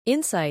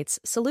Insights,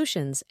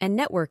 solutions, and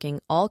networking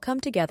all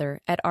come together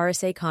at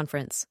RSA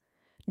Conference.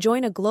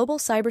 Join a global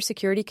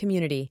cybersecurity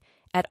community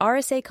at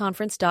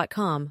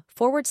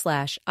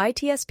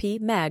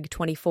rsaconference.com/ITSP Mag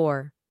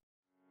 24.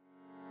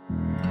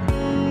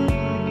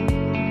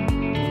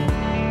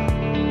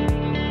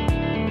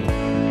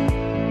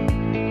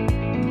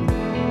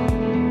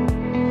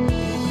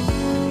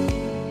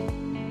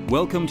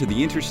 Welcome to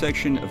the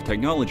intersection of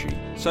technology,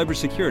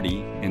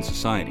 cybersecurity, and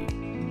society.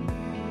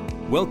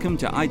 Welcome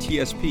to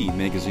ITSP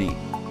Magazine.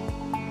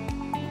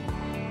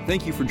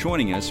 Thank you for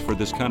joining us for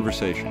this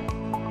conversation.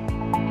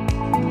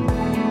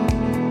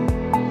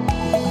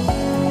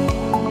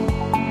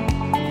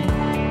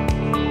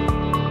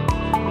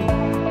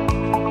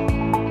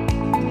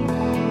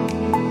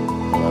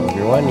 Hello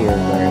everyone, you're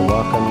very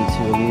welcome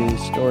to a new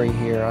story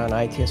here on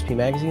ITSP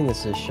Magazine.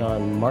 This is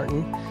Sean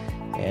Martin,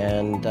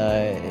 and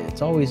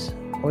it's always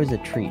a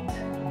treat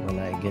when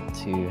I get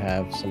to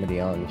have somebody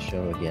on the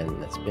show again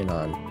that's been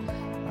on.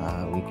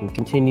 We can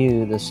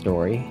continue the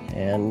story,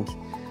 and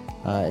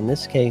in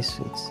this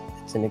case,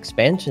 it's an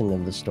expansion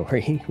of the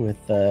story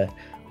with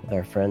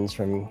our friends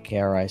from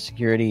KRI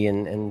Security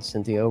and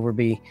Cynthia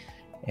Overby,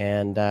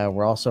 and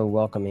we're also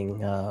welcoming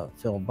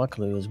Phil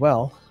Buckellew as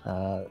well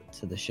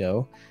to the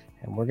show,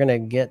 and we're going to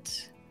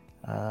get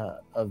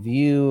a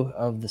view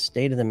of the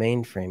state of the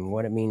mainframe,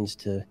 what it means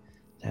to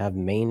have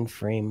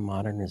mainframe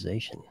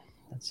modernization.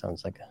 That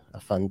sounds like a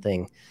fun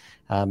thing.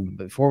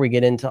 Before we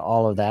get into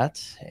all of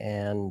that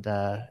and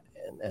the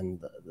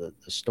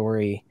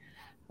story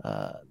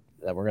that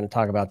we're going to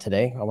talk about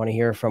today, I want to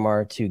hear from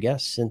our two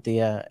guests,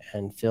 Cynthia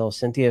and Phil.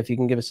 Cynthia, if you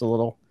can give us a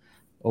little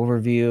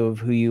overview of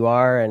who you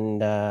are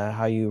and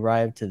how you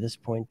arrived to this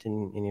point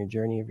in your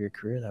journey of your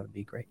career, that would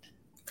be great.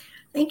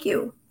 Thank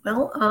you.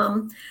 Well,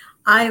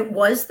 I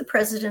was the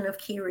president of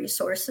Key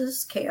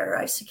Resources,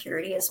 KRI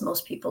Security, as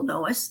most people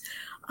know us,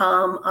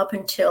 up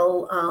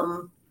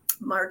until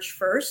March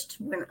 1st,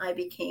 when I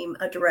became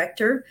a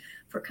director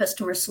for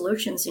customer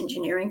solutions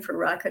engineering for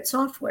Rocket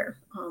Software.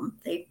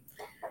 They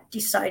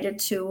decided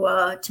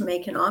to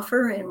make an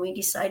offer, and we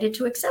decided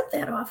to accept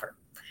that offer.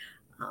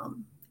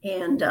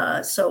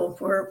 So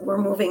we're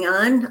moving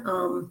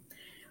on,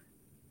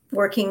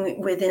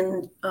 working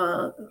within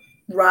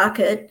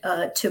Rocket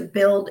to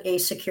build a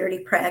security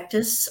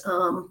practice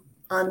on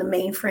the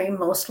mainframe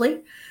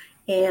mostly,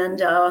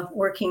 and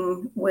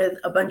working with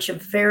a bunch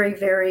of very,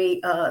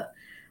 very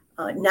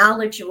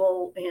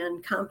knowledgeable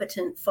and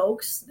competent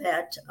folks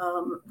that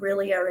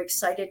really are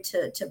excited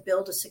to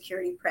build a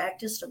security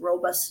practice, a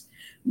robust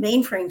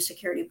mainframe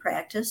security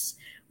practice,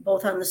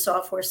 both on the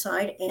software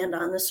side and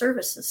on the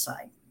services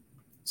side.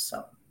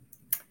 So,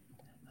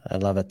 I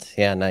love it.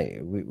 Yeah,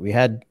 and we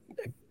had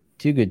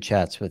two good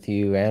chats with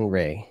you and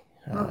Ray,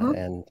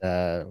 and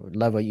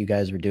love what you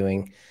guys were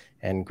doing,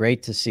 and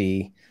great to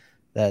see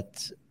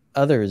that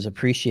others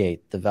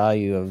appreciate the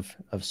value of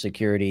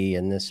security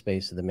in this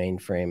space of the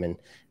mainframe.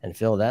 And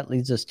Phil, that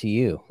leads us to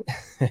you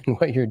and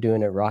what you're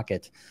doing at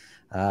Rocket.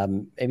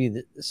 Maybe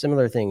the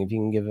similar thing, if you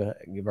can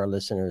give our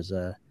listeners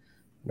an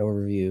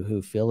overview of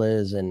who Phil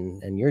is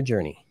and your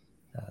journey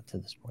to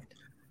this point.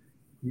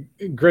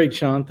 Great,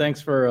 Sean. Thanks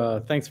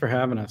for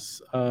having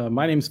us.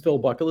 My name is Phil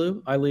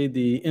Buckellew. I lead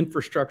the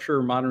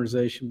infrastructure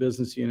modernization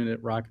business unit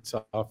at Rocket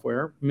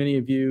Software. Many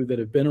of you that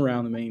have been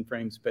around the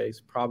mainframe space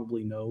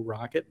probably know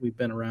Rocket. We've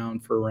been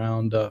around for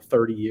around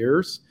 30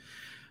 years,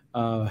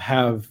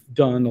 have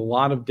done a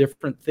lot of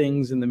different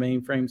things in the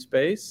mainframe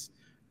space.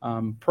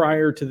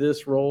 Prior to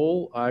this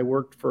role, I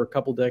worked for a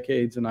couple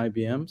decades in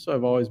IBM, so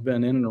I've always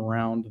been in and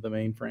around the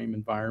mainframe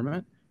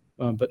environment,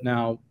 but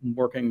now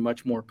working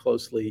much more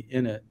closely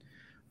in it.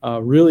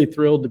 Really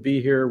thrilled to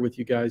be here with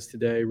you guys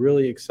today.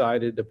 Really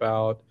excited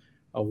about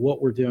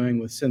what we're doing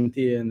with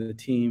Cynthia and the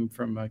team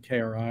from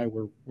KRI.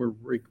 We're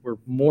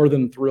more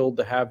than thrilled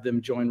to have them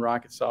join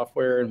Rocket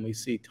Software, and we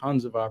see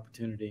tons of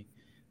opportunity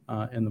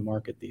in the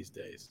market these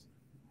days.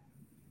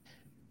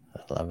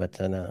 I love it.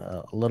 And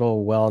a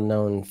little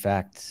well-known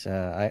fact: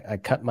 I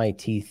cut my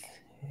teeth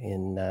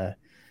in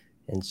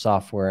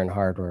software and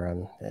hardware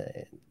on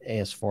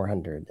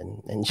AS400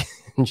 and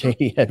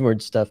JD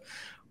Edwards stuff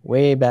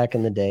way back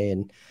in the day,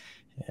 and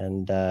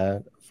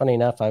funny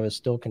enough, I was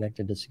still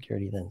connected to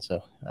security then.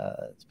 So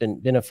it's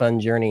been a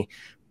fun journey.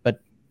 But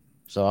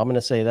so I'm going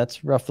to say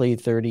that's roughly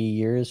 30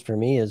 years for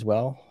me as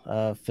well,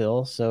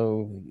 Phil.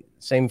 So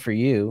same for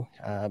you.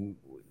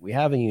 We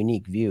have a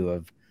unique view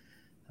of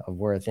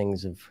where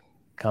things have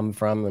come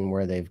from and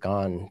where they've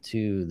gone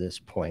to this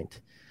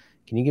point.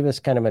 Can you give us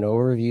kind of an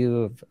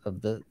overview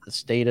of the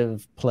state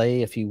of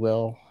play, if you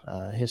will,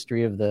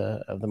 history of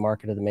the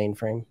market of the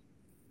mainframe?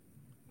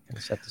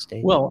 Set the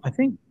stage. Well, I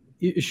think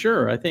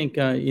sure. I think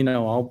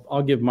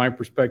I'll give my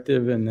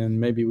perspective, and then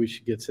maybe we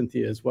should get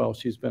Cynthia as well.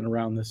 She's been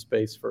around this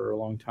space for a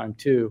long time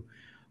too.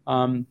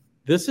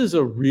 This is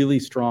a really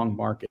strong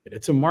market.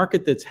 It's a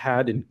market that's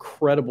had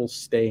incredible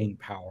staying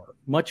power,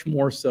 much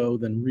more so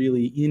than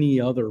really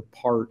any other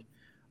part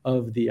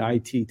of the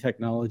IT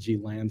technology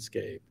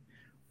landscape.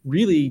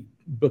 Really,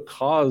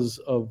 because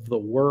of the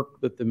work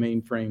that the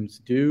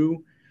mainframes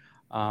do,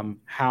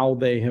 how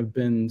they have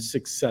been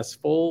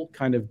successful,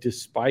 kind of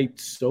despite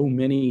so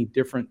many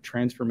different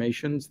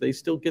transformations, they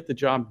still get the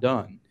job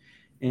done.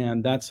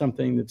 And that's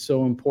something that's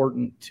so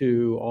important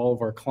to all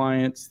of our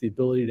clients, the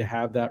ability to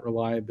have that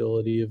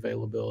reliability,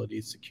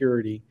 availability,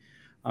 security.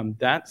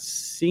 That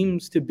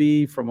seems to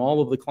be, from all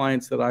of the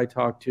clients that I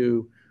talk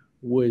to,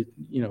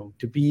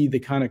 to be the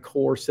kind of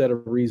core set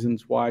of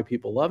reasons why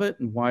people love it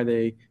and why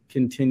they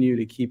continue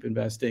to keep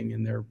investing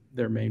in their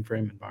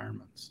mainframe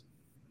environments.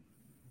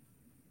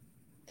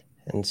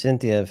 And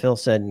Cynthia, Phil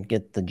said,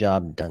 "Get the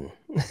job done."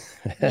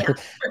 Yeah.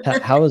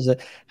 How has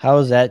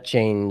that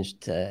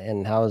changed,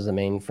 and how has the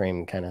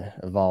mainframe kind of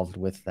evolved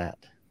with that?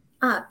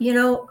 One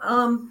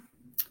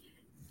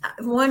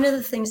of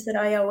the things that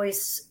I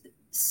always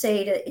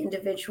say to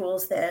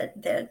individuals that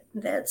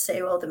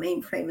say, "Well, the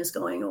mainframe is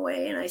going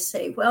away," and I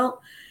say,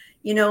 "Well,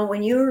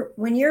 when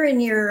you're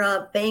in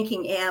your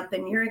banking app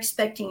and you're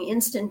expecting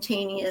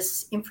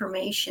instantaneous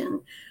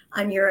information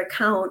on your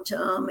account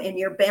and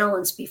your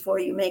balance before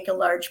you make a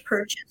large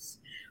purchase,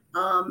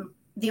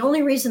 the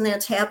only reason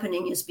that's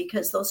happening is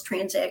because those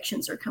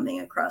transactions are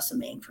coming across a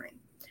mainframe.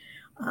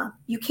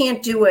 You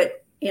can't do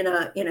it in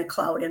a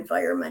cloud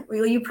environment.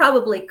 Well, you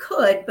probably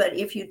could, but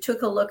if you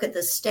took a look at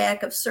the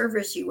stack of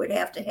servers you would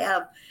have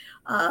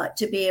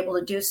to be able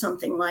to do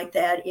something like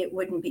that, it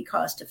wouldn't be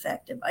cost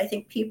effective. I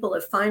think people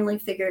have finally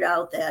figured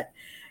out that,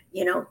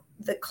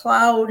 the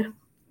cloud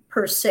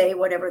per se,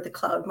 whatever the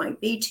cloud might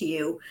be to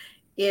you,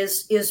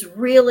 is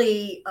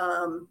really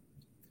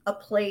a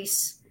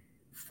place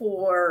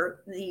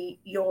for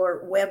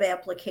your web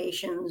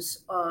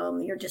applications,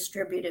 your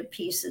distributed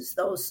pieces,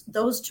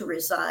 those to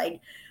reside.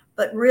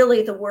 But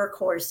really, the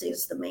workhorse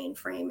is the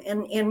mainframe.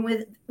 And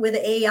with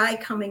AI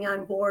coming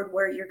on board,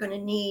 where you're going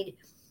to need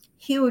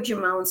huge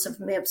amounts of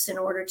MIPS in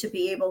order to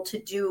be able to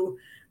do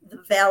the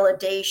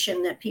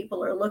validation that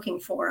people are looking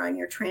for on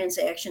your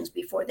transactions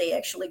before they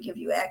actually give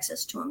you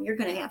access to them, you're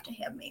going to have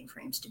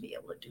mainframes to be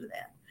able to do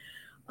that.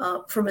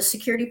 From a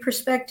security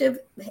perspective,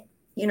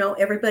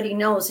 everybody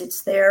knows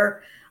it's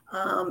there.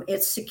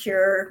 It's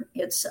secure.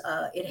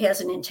 It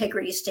has an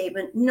integrity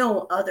statement.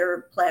 No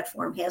other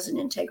platform has an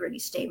integrity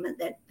statement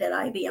that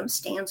IBM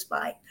stands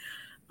by.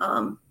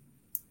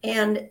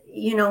 And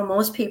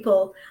most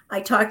people,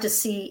 I talk to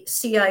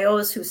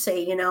CIOs who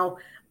say,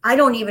 I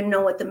don't even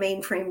know what the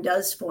mainframe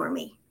does for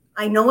me.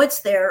 I know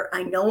it's there.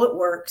 I know it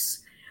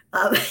works.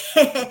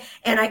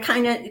 And I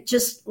kind of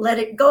just let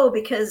it go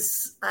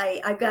because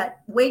I've got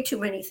way too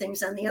many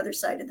things on the other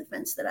side of the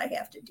fence that I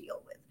have to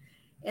deal with.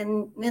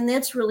 And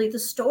that's really the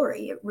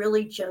story. It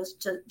really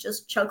just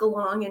chug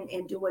along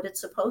and do what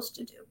it's supposed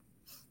to do.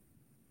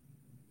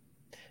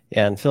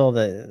 Yeah, and Phil,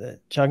 the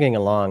chugging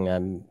along,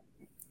 and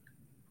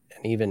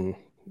even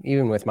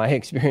with my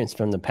experience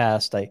from the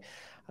past,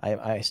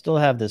 I still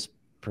have this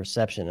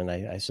perception, and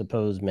I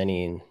suppose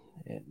many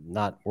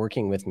not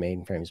working with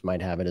mainframes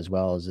might have it as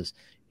well, as this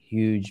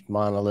huge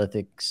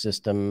monolithic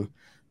system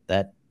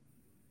that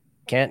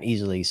can't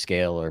easily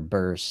scale or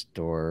burst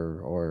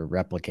or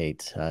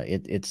replicate.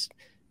 It's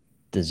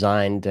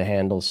designed to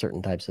handle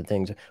certain types of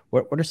things.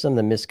 What are some of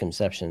the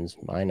misconceptions?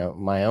 I know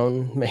my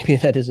own, maybe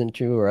that isn't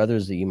true, or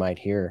others that you might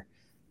hear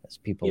as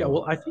people. Yeah,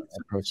 well, I think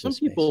some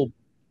people,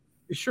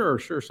 sure,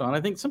 Sean. I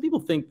think some people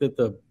think that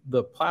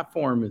the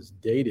platform is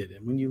dated,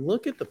 and when you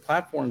look at the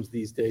platforms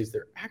these days,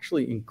 they're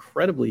actually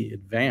incredibly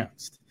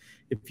advanced.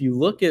 If you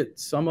look at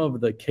some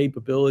of the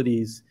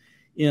capabilities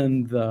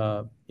in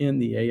the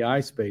AI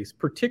space,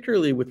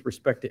 particularly with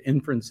respect to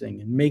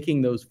inferencing and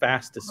making those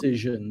fast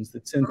decisions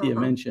that Cynthia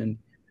mentioned.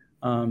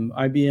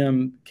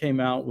 IBM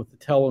came out with the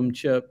Telum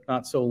chip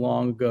not so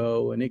long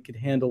ago, and it could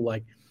handle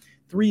like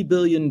 3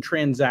 billion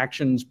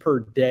transactions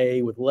per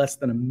day with less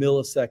than a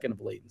millisecond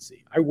of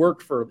latency. I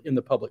worked in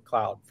the public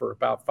cloud for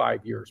about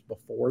 5 years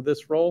before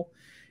this role,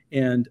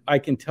 and I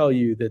can tell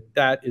you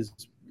that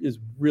is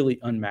really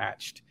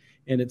unmatched,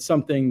 and it's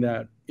something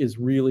that is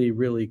really,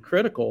 really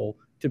critical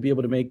to be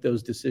able to make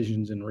those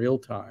decisions in real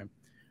time.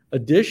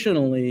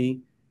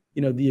 Additionally,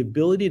 the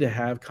ability to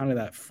have kind of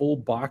that full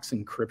box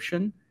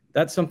encryption,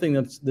 that's something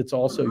that's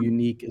also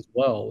unique as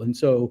well. And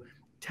so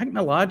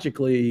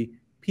technologically,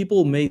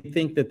 people may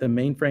think that the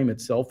mainframe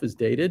itself is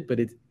dated, but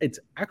it's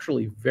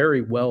actually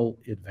very well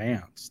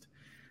advanced.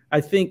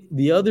 I think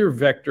the other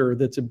vector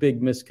that's a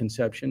big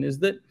misconception is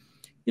that,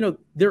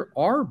 there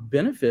are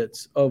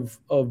benefits of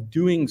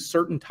doing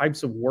certain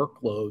types of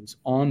workloads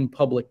on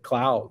public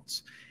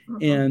clouds.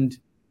 And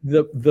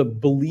the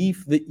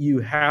belief that you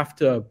have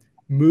to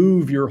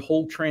move your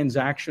whole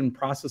transaction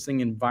processing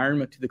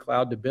environment to the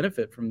cloud to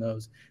benefit from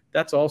those,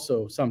 that's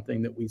also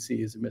something that we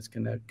see as a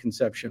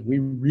misconception. We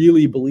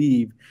really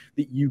believe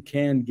that you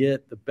can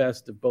get the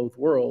best of both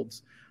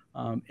worlds,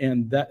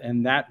 and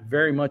that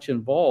very much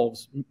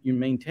involves you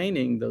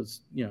maintaining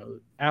those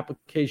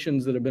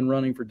applications that have been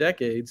running for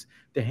decades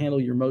to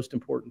handle your most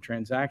important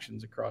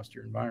transactions across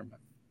your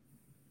environment.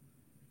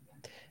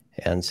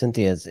 And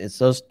Cynthia, it's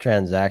those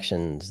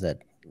transactions that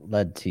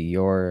led to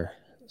your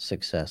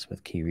success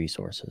with Key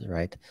Resources,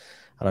 right?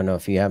 I don't know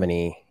if you have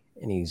any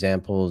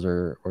examples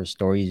or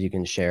stories you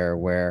can share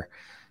where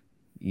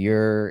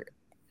your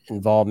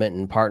involvement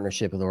and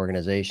partnership with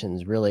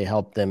organizations really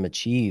help them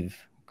achieve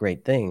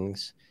great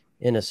things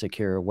in a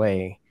secure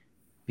way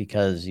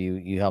because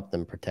you help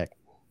them protect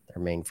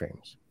their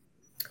mainframes.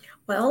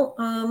 Well,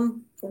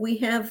 we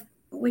have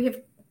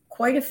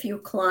quite a few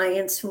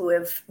clients who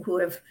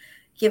have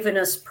given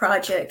us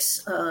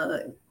projects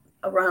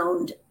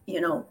around,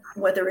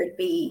 whether it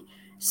be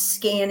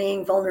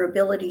scanning,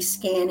 vulnerability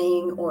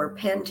scanning, or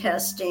pen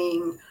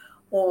testing,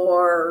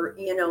 or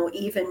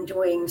even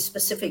doing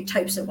specific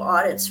types of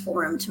audits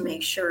for them to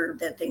make sure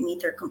that they meet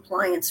their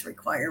compliance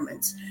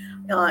requirements.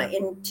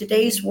 In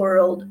today's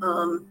world,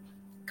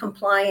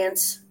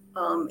 compliance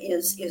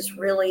is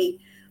really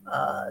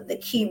the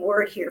key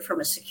word here from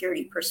a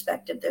security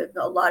perspective.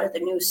 A lot of the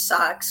new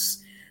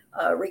SOX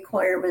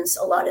requirements,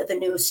 a lot of the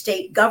new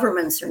state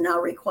governments are now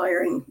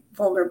requiring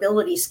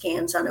vulnerability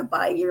scans on a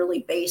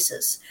bi-yearly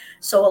basis.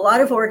 So a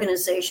lot of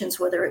organizations,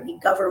 whether it be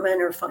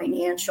government or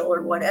financial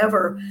or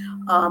whatever,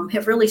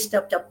 have really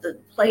stepped up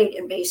the plate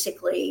and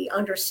basically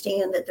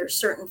understand that there's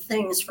certain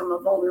things from a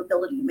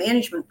vulnerability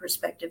management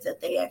perspective that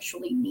they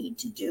actually need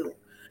to do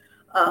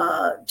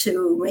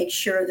to make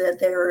sure that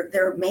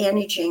they're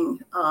managing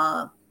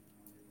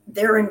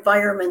their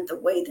environment the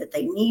way that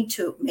they need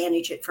to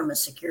manage it from a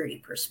security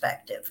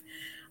perspective.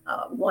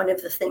 One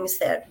of the things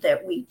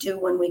that we do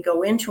when we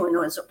go into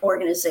an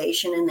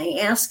organization and they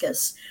ask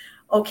us,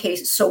 okay,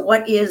 so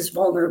what is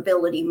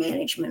vulnerability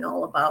management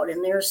all about?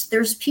 And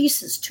there's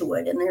pieces to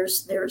it, and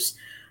there's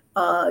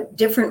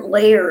different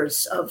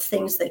layers of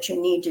things that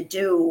you need to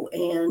do,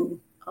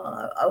 and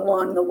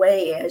along the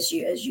way as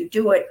you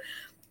do it,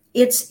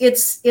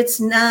 it's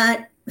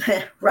not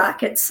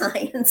rocket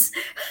science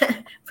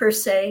per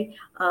se.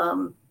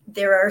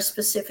 There are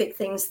specific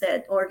things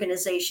that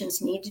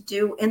organizations need to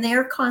do, and they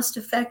are cost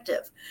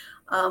effective.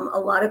 A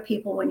lot of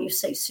people, when you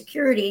say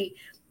security,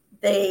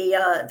 they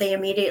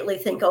immediately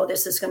think, oh,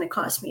 this is going to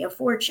cost me a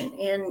fortune.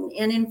 And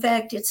in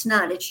fact, it's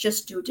not. It's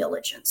just due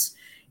diligence.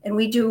 And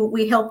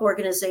we help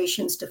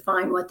organizations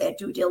define what that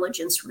due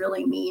diligence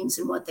really means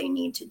and what they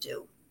need to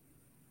do.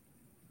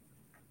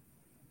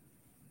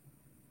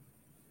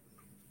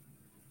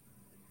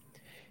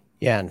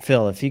 Yeah, and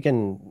Phil, if you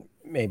can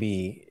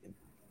maybe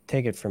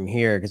take it from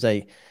here, because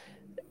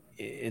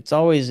it's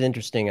always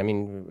interesting. I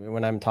mean,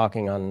 when I'm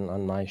talking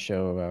on my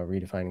show,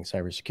 Redefining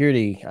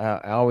Cybersecurity,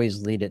 I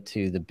always lead it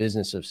to the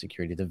business of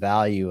security, the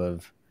value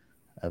of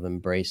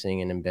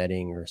embracing and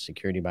embedding your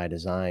security by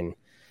design,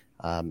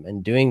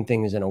 and doing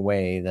things in a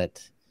way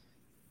that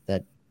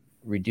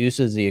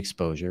reduces the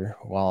exposure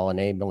while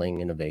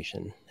enabling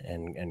innovation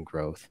and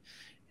growth.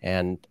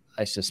 And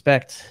I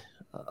suspect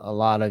a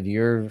lot of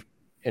your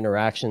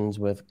interactions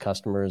with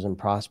customers and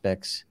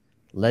prospects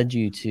led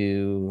you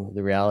to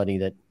the reality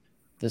that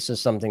this is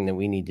something that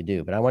we need to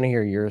do. But I want to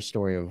hear your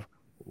story of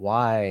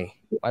why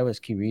was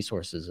Key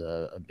Resources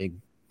a big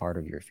part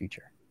of your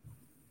future?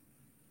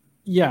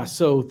 Yeah.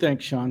 So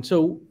thanks, Sean.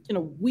 So,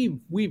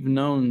 we've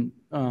known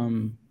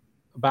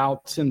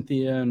about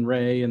Cynthia and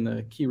Ray and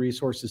the Key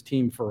Resources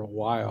team for a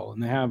while,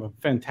 and they have a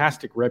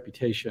fantastic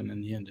reputation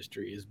in the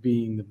industry as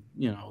being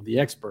the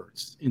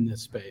experts in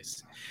this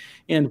space.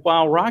 And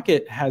while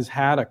Rocket has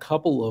had a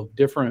couple of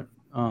different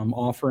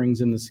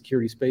offerings in the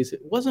security space, it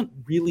wasn't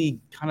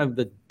really kind of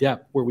the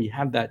depth where we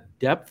had that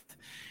depth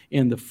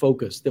and the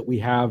focus that we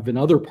have in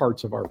other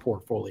parts of our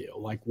portfolio,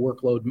 like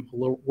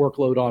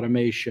workload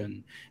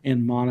automation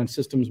and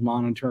systems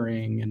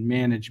monitoring and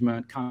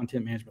management,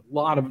 content management, a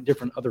lot of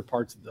different other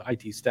parts of the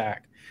IT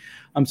stack.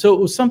 So it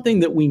was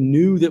something that we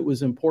knew that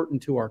was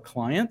important to our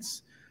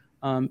clients.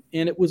 And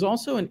it was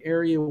also an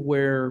area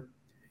where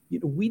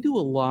we do a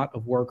lot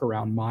of work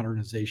around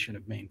modernization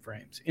of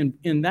mainframes.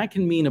 And that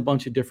can mean a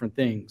bunch of different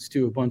things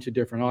to a bunch of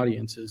different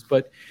audiences.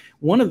 But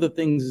one of the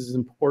things that's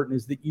important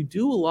is that you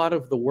do a lot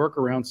of the work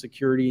around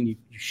security and you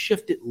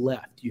shift it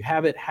left. You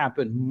have it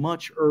happen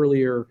much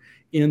earlier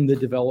in the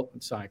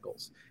development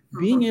cycles.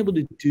 Being able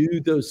to do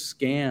those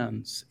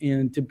scans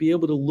and to be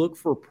able to look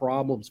for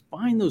problems,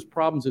 find those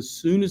problems as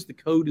soon as the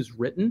code is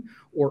written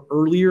or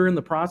earlier in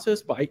the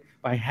process by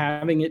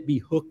having it be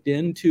hooked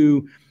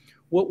into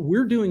what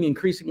we're doing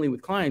increasingly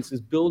with clients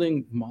is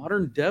building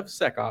modern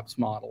DevSecOps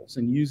models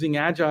and using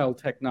agile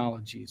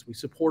technologies. We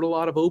support a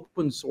lot of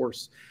open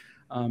source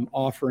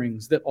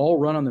offerings that all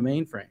run on the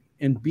mainframe.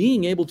 And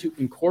being able to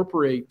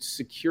incorporate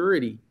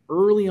security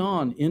early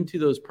on into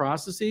those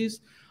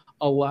processes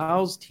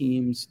allows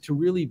teams to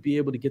really be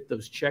able to get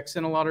those checks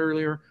in a lot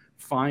earlier,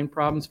 find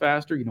problems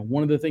faster.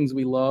 One of the things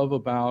we love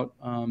about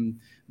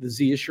the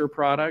ZAssure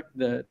product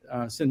that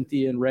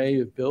Cynthia and Ray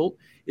have built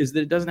is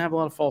that it doesn't have a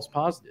lot of false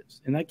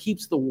positives. And that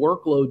keeps the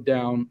workload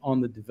down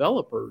on the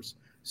developers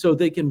so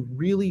they can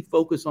really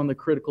focus on the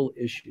critical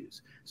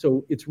issues.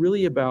 So it's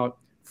really about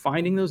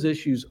finding those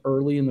issues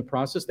early in the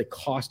process. They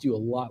cost you a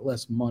lot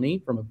less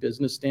money from a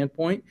business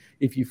standpoint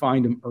if you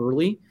find them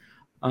early,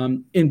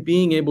 and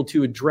being able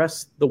to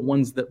address the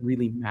ones that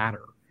really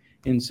matter.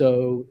 And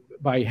so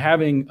by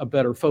having a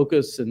better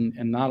focus and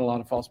not a lot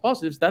of false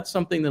positives, that's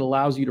something that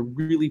allows you to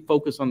really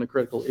focus on the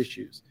critical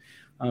issues.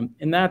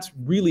 And that's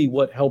really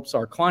what helps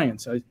our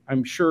clients.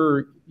 I'm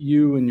sure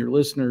you and your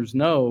listeners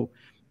know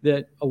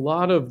that a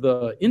lot of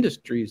the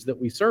industries that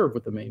we serve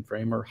with the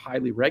mainframe are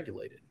highly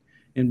regulated.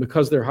 And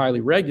because they're highly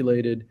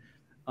regulated,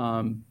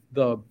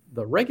 the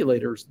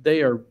regulators,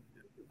 they are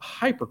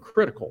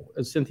hypercritical,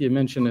 as Cynthia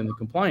mentioned, in the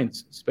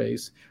compliance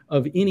space,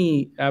 of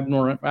any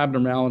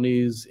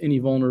abnormalities, any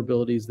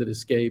vulnerabilities that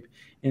escape.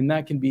 And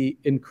that can be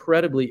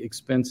incredibly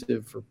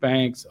expensive for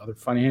banks, other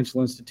financial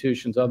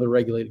institutions, other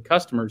regulated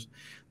customers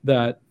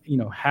that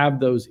have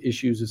those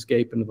issues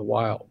escape into the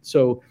wild.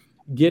 So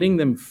getting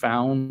them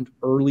found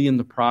early in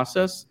the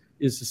process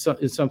is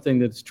something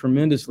that's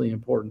tremendously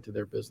important to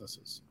their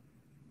businesses.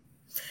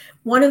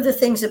 One of the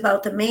things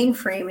about the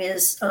mainframe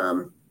is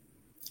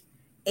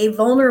a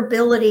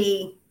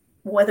vulnerability,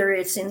 whether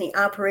it's in the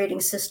operating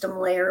system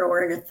layer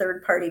or in a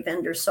third-party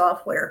vendor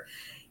software,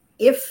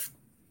 if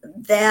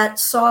that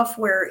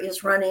software is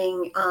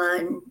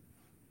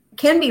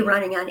can be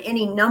running on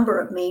any number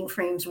of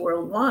mainframes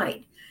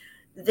worldwide.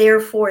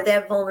 Therefore,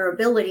 that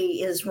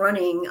vulnerability is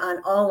running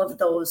on all of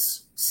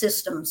those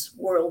systems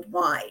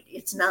worldwide.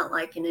 It's not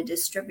like in a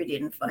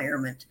distributed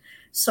environment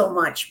so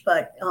much,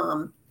 but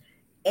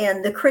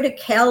and the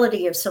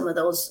criticality of some of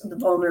those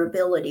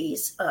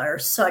vulnerabilities are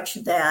such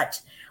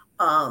that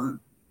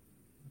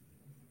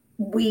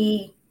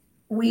we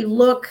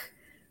look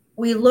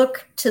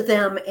to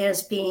them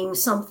as being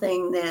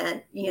something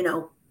that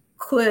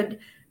could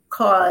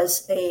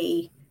cause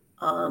an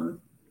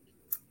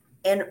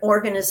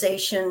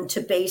organization to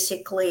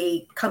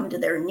basically come to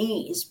their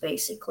knees,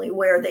 basically,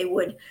 where they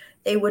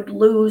would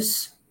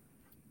lose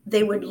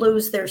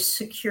their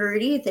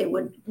security. They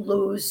would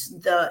lose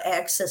the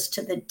access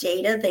to the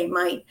data. They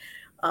might,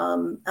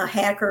 a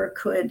hacker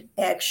could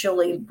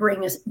actually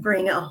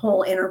bring a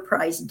whole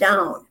enterprise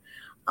down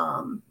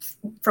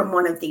from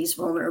one of these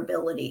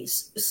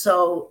vulnerabilities.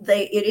 So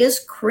it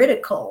is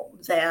critical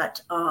that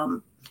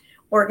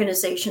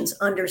organizations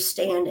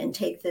understand and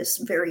take this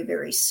very,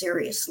 very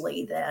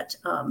seriously, that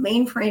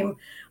mainframe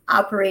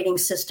operating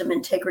system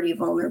integrity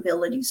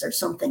vulnerabilities are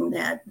something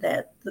that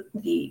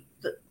the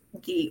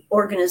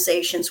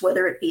organizations,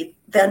 whether it be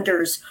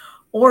vendors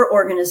or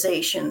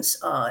organizations,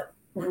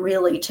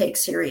 really take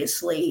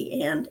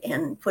seriously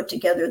and put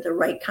together the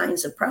right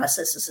kinds of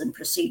processes and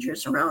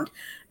procedures around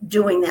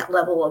doing that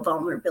level of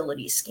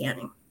vulnerability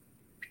scanning.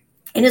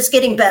 And it's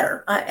getting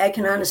better. I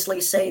can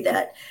honestly say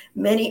that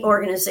many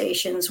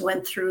organizations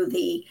went through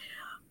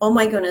oh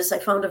my goodness, I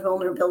found a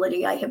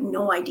vulnerability. I have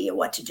no idea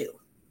what to do.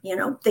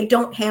 They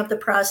don't have the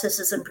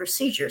processes and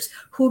procedures.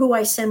 Who do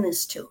I send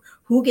this to?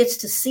 Who gets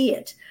to see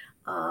it?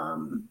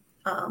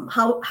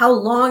 How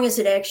long is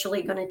it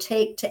actually going to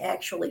take to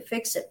actually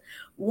fix it?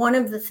 One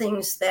of the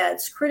things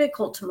that's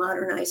critical to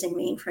modernizing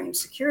mainframe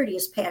security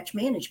is patch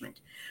management.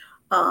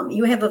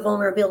 You have a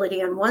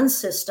vulnerability on one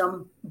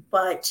system,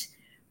 but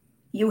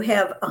you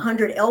have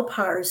 100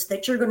 LPARs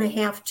that you're going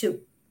to have to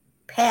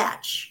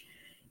patch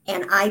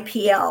and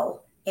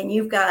IPL, and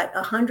you've got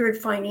 100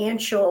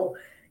 financial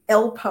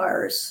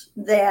LPARs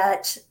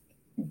that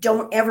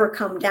don't ever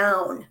come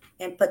down,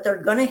 but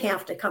they're going to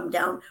have to come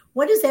down.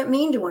 What does that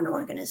mean to an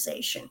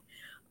organization?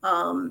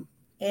 And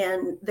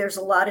there's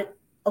a lot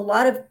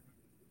of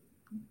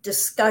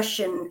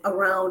discussion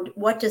around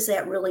what does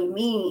that really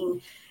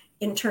mean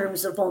in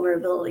terms of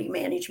vulnerability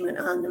management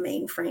on the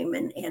mainframe,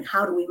 and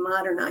how do we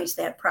modernize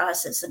that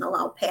process and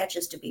allow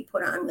patches to be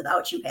put on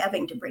without you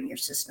having to bring your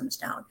systems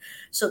down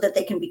so that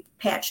they can be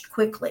patched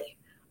quickly.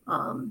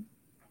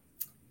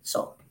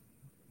 So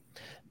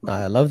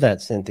I love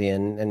that, Cynthia,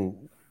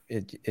 and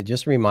it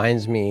just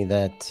reminds me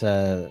that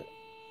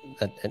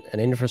that an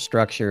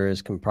infrastructure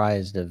is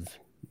comprised of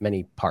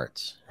many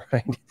parts,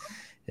 right?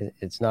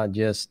 It's not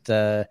just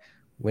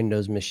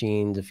Windows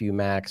machines, a few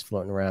Macs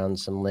floating around,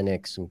 some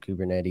Linux, some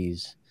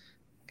Kubernetes,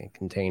 and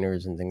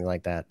containers and things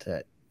like that.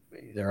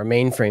 There are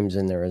mainframes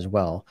in there as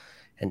well,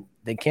 and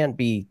they can't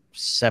be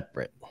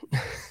separate.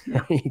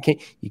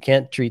 You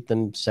can't treat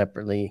them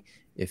separately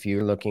if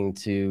you're looking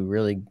to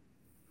really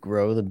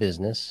grow the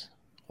business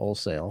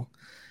wholesale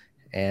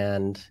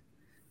and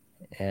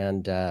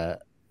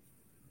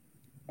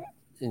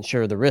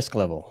ensure the risk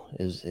level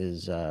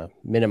is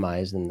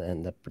minimized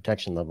and the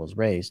protection level is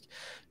raised.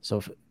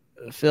 So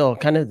Phil,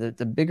 kind of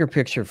the bigger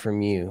picture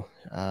from you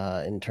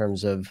in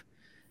terms of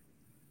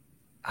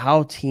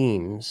how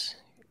teams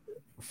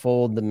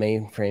fold the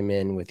mainframe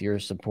in with your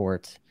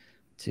support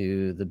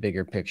to the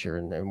bigger picture.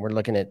 And we're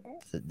looking at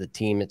the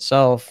team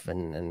itself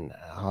and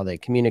how they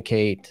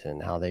communicate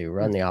and how they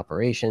run the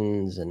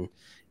operations and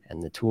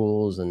the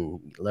tools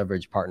and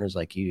leverage partners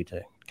like you to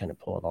kind of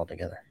pull it all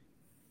together.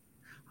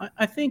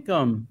 I think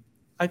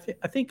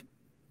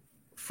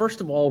first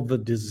of all, the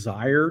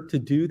desire to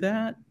do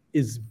that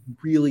is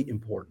really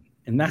important.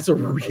 And that's a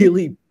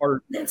really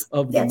part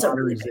of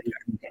the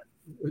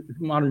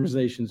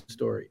modernization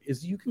story,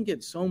 is you can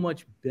get so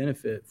much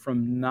benefit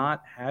from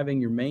not having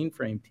your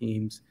mainframe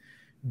teams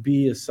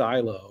be a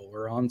silo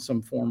or on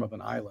some form of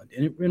an island.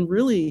 And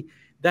really,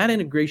 that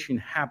integration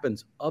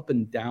happens up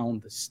and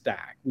down the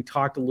stack. We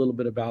talked a little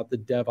bit about the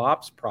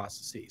DevOps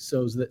processes,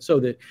 so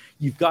that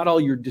you've got all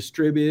your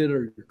distributed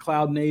or your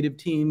cloud native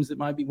teams that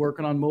might be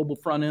working on mobile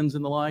front ends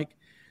and the like.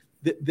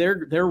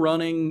 They're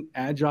running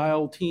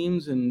agile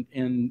teams and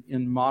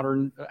in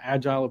modern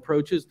agile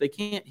approaches. They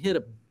can't hit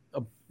a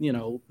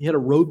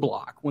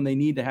roadblock when they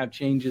need to have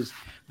changes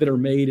that are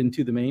made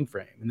into the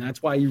mainframe. And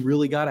that's why you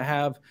really got to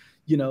have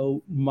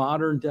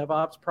modern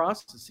DevOps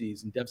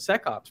processes and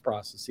DevSecOps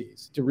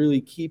processes to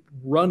really keep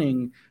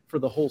running for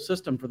the whole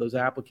system for those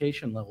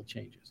application level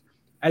changes.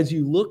 As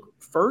you look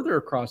further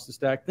across the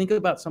stack, think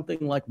about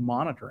something like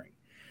monitoring.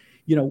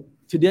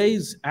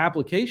 Today's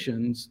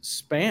applications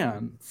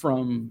span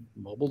from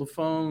mobile to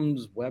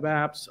phones, web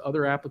apps,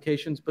 other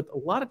applications, but a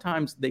lot of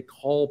times they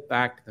call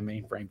back to the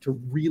mainframe to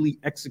really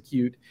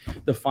execute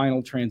the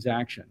final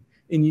transaction.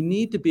 And you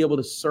need to be able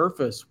to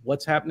surface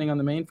what's happening on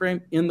the mainframe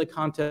in the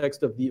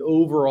context of the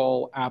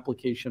overall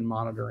application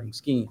monitoring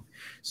scheme.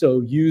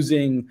 So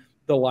using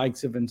the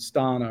likes of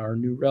Instana or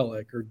New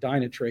Relic or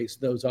Dynatrace,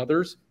 those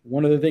others,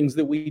 one of the things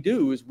that we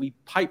do is we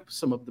pipe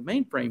some of the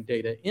mainframe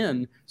data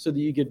in so that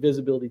you get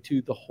visibility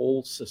to the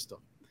whole system.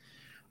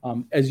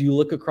 As you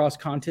look across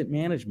content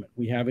management,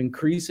 we have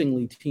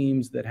increasingly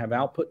teams that have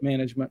output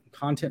management,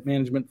 content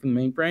management from the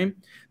mainframe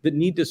that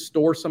need to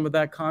store some of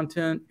that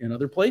content in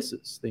other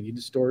places. They need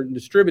to store it in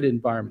distributed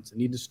environments. They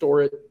need to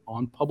store it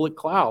on public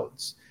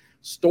clouds.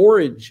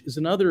 Storage is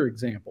another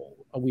example.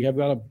 We have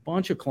got a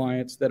bunch of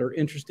clients that are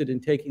interested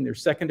in taking their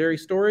secondary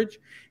storage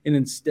and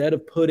instead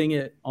of putting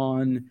it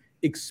on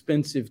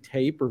expensive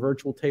tape or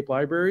virtual tape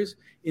libraries,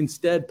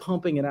 instead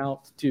pumping it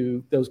out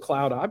to those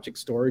cloud object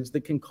storage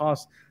that can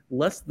cost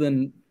less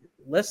than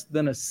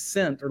a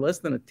cent or less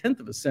than a tenth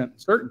of a cent in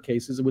certain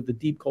cases with the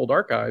deep cold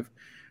archive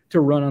to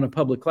run on a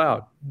public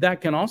cloud. That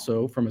can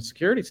also, from a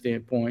security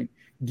standpoint,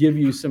 give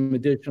you some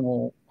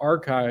additional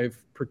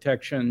archive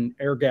protection,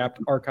 air-gapped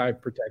archive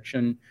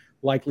protection,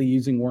 likely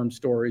using worm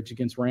storage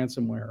against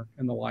ransomware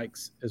and the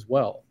likes as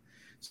well.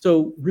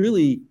 So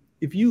really,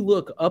 if you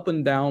look up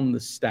and down the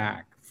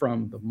stack,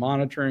 from the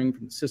monitoring,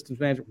 from the systems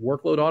management,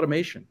 workload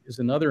automation is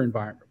another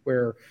environment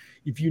where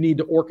if you need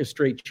to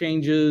orchestrate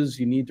changes,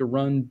 you need to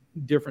run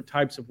different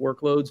types of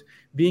workloads,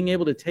 being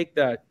able to take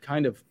that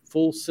kind of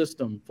full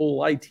system,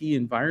 full IT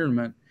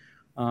environment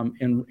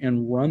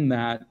and run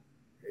that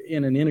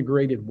in an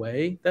integrated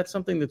way, that's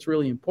something that's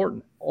really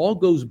important. All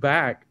goes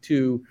back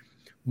to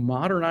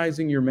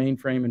modernizing your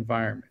mainframe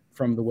environment,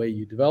 from the way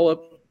you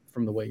develop,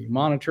 from the way you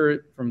monitor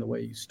it, from the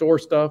way you store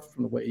stuff,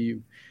 from the way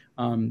you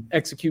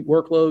execute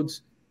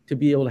workloads, to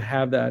be able to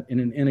have that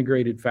in an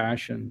integrated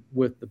fashion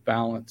with the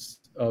balance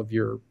of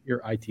your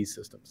IT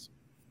systems.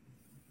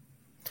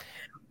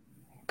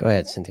 Go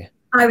ahead, Cynthia.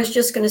 I was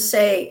just going to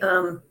say,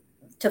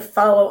 to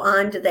follow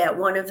on to that,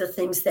 one of the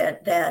things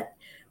that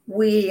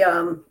we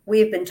have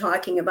been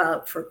talking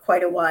about for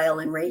quite a while,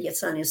 and Ray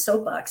gets on his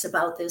soapbox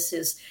about this,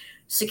 is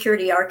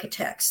security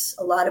architects.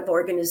 A lot of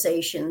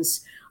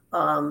organizations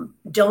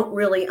don't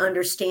really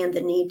understand the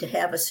need to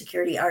have a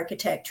security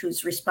architect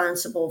who's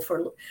responsible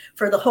for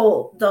the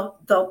whole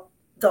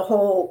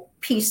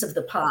piece of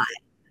the pie,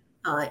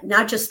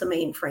 not just the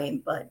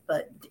mainframe,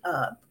 but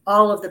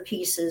all of the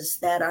pieces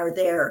that are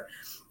there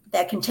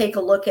that can take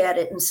a look at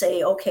it and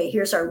say, okay,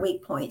 here's our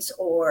weak points,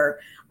 or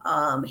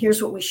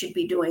here's what we should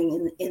be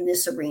doing in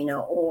this arena,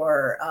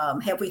 or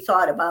have we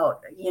thought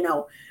about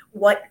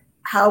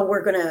how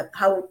we're gonna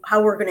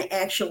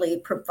actually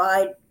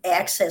provide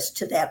access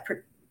to that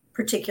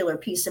particular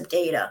piece of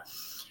data.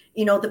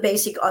 The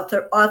basic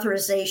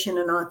authorization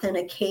and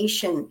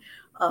authentication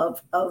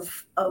of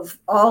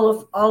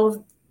all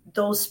of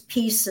those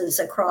pieces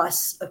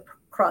across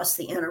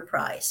the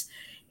enterprise.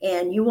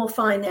 And you will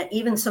find that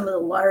even some of the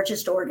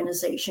largest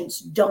organizations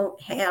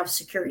don't have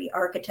security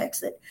architects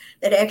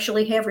that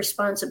actually have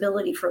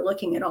responsibility for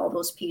looking at all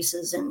those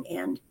pieces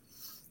and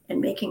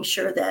making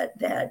sure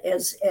that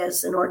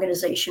as an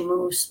organization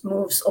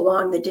moves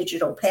along the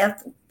digital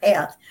path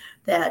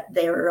that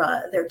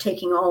they're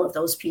taking all of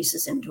those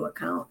pieces into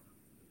account.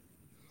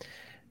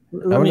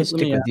 I want to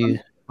stick with you.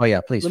 Oh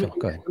yeah, please, Phil,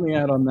 go ahead. Let me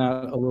add on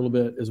that a little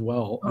bit as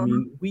well. I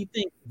mean, we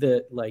think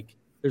that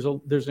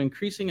there's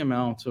increasing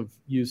amounts of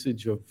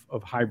usage of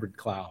hybrid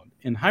cloud,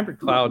 and hybrid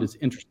cloud is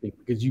interesting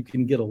because you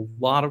can get a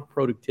lot of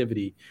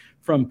productivity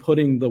from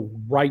putting the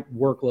right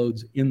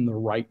workloads in the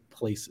right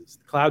places.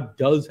 The cloud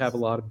does have a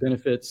lot of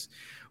benefits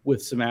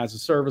with some as a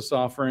service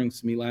offerings,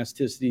 some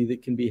elasticity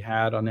that can be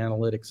had on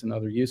analytics and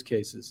other use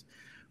cases.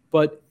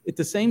 But at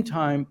the same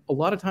time, a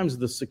lot of times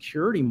the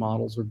security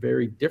models are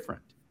very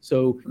different.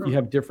 So you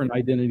have different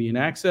identity and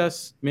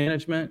access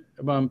management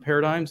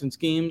paradigms and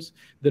schemes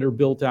that are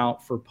built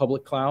out for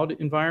public cloud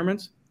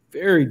environments,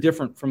 very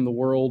different from the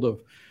world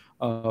of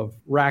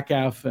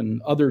RACF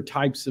and other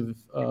types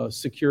of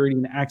security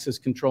and access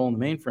control in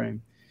the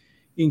mainframe.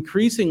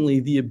 Increasingly,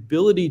 the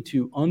ability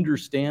to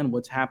understand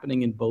what's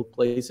happening in both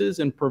places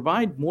and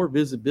provide more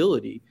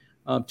visibility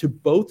to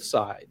both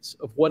sides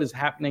of what is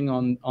happening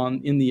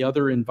in the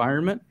other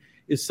environment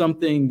is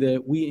something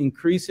that we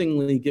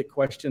increasingly get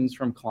questions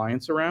from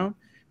clients around.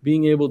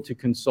 Being able to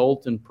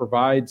consult and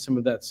provide some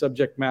of that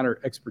subject matter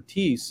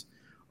expertise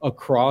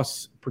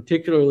across,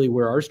 particularly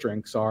where our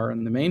strengths are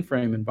in the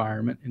mainframe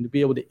environment, and to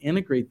be able to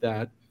integrate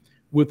that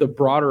with a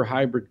broader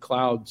hybrid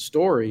cloud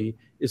story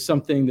is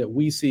something that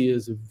we see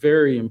as a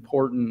very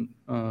important,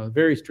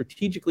 very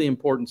strategically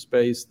important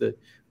space that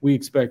we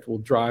expect will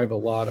drive a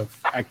lot of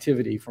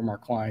activity from our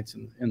clients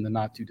in the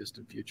not too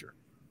distant future.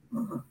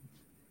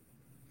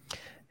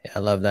 Yeah, I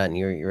love that. And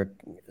you're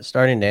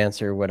starting to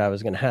answer what I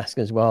was going to ask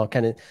as well.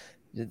 Kind of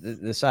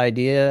this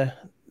idea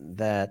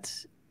that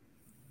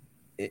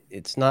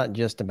it's not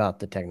just about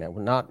the technical,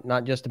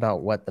 not just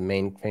about what the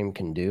mainframe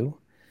can do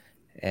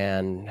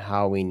and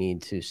how we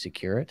need to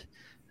secure it.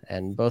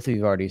 And both of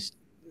you already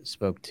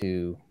spoke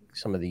to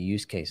some of the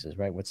use cases,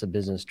 right? What's the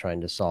business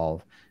trying to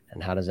solve,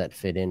 and how does that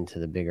fit into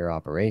the bigger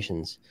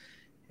operations?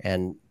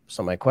 And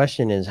so my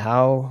question is,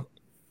 how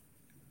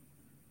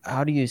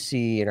do you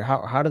see, or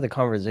how do the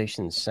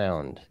conversations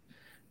sound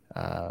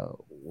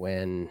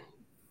when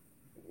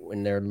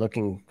they're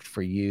looking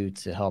for you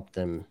to help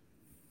them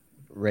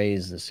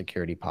raise the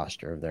security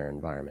posture of their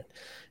environment?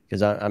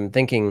 Because I'm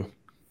thinking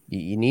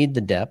you need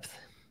the depth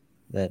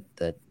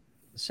that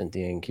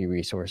Cynthia and Key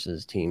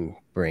Resources team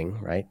bring,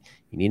 right?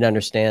 You need to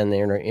understand the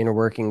inner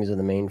workings of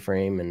the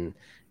mainframe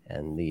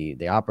and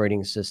the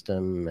operating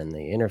system and the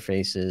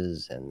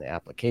interfaces and the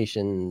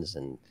applications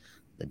and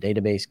the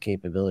database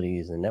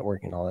capabilities and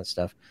networking, all that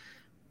stuff.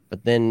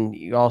 But then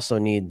you also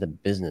need the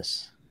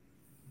business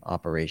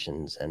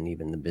operations and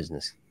even the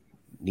business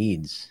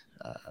needs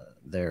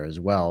there as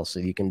well, so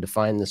you can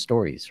define the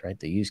stories, right?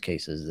 The use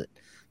cases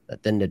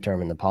that then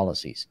determine the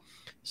policies,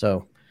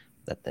 so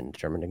that then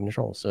determine the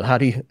controls. So how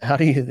do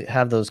you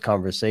have those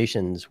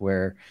conversations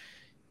where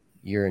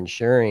you're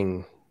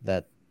ensuring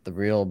that the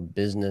real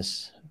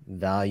business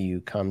value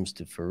comes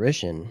to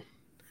fruition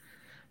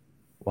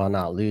while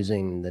not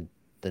losing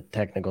the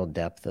technical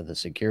depth of the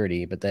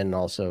security, but then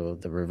also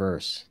the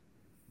reverse,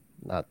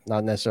 not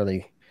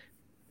necessarily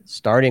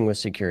starting with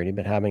security,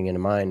 but having in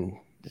mind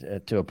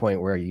to a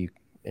point where you,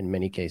 in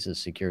many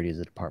cases, security is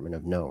a department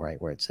of no, right?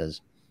 Where it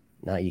says,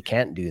 no, you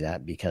can't do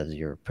that because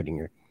you're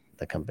putting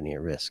the company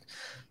at risk.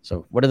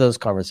 So what do those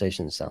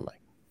conversations sound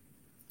like?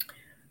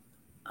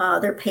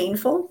 They're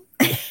painful.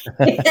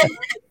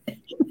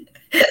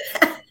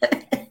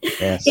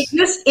 Yes.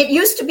 It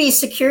used to be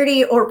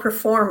security or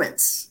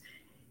performance,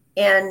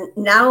 and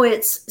now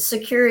it's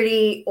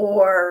security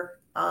or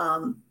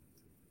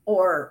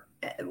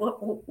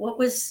what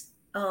was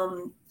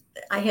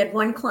I had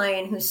one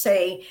client who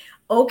say,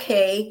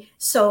 okay,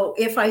 so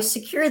if I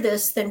secure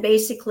this, then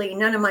basically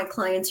none of my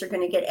clients are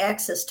going to get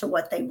access to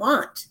what they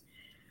want.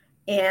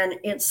 And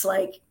it's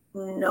like,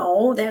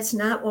 no, that's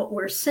not what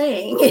we're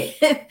saying.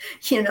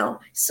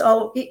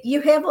 So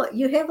you have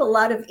a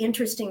lot of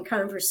interesting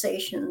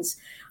conversations.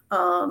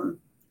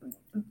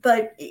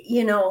 But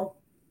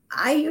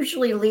I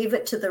usually leave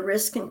it to the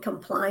risk and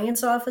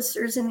compliance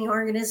officers in the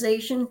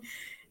organization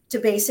to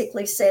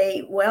basically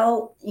say,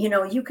 well,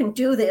 you can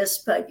do this,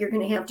 but you're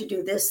going to have to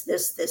do this,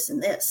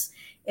 and this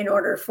in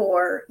order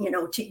for,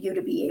 you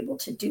to be able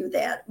to do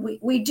that.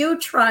 We do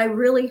try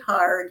really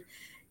hard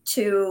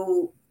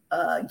to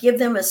give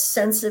them a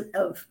sense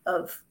of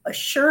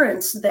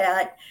assurance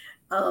that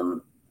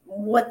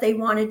what they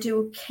want to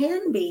do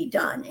can be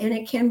done, and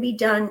it can be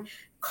done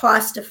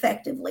cost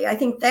effectively. I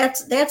think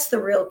that's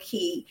the real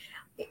key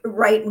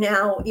right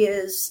now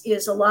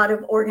is a lot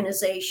of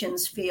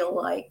organizations feel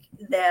like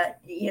that,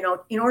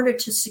 in order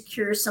to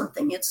secure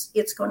something,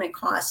 it's going to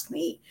cost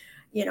me,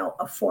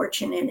 a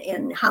fortune,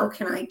 and how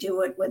can I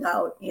do it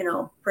without,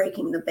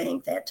 breaking the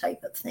bank, that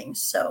type of thing.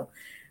 So,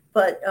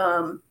 but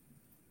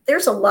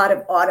there's a lot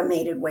of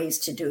automated ways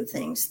to do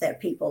things that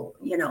people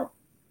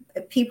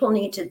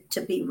need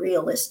to be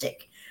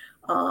realistic.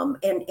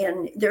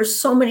 And there's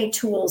so many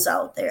tools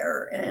out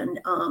there, and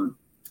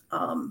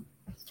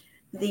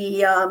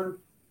the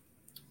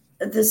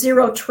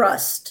zero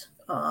trust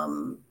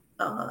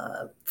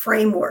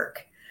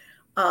framework.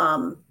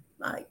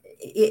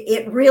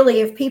 It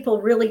really, if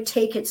people really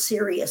take it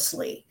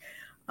seriously,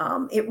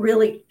 it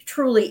really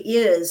truly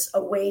is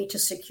a way to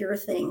secure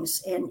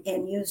things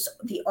and use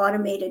the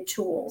automated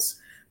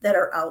tools that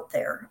are out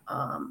there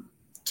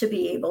to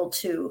be able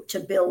to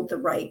build the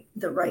right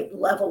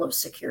level of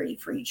security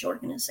for each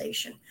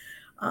organization.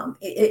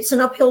 It's an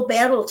uphill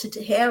battle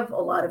to have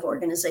a lot of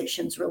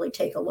organizations really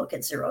take a look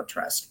at zero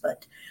trust,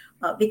 but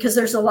because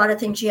there's a lot of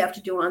things you have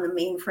to do on the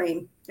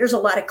mainframe. There's a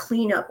lot of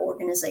cleanup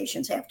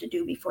organizations have to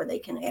do before they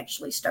can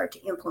actually start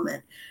to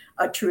implement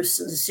a true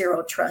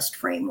zero trust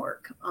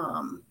framework.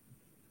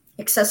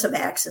 Excessive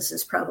access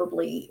is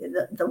probably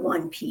the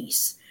one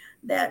piece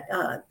that,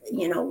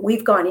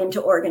 we've gone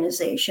into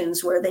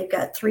organizations where they've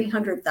got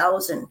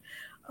 300,000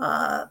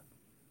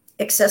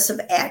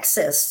 excessive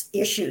access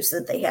issues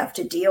that they have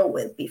to deal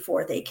with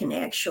before they can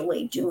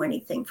actually do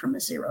anything from a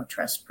zero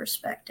trust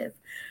perspective.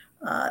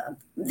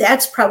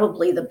 That's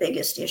probably the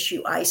biggest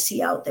issue I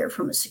see out there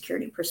from a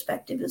security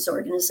perspective, is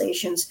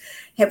organizations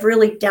have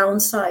really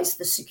downsized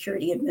the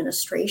security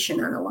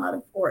administration on a lot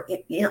of, or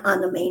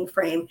on the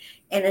mainframe,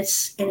 and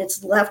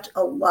it's left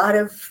a lot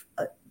of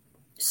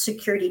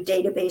security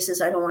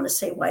databases. I don't want to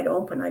say wide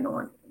open. I don't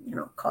want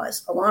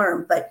cause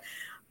alarm, but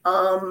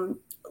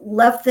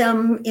left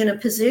them in a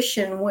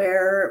position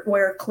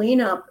where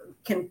cleanup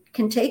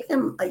can take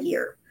them a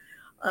year.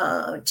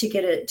 To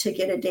get a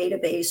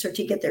database, or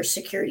to get their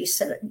security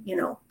set,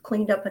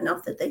 cleaned up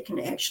enough that they can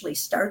actually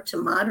start to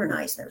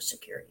modernize their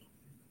security.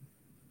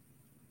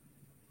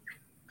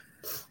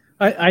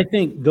 I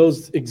think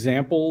those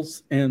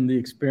examples and the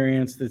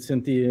experience that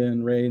Cynthia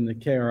and Ray and the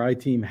KRI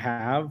team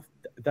have,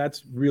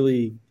 that's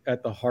really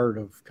at the heart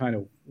of kind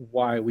of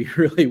why we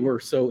really were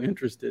so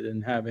interested in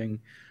having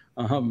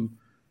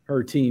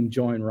her team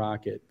join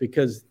Rocket,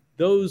 because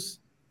those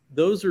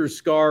are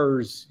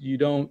scars you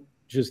don't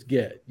just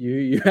get.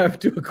 You have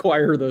to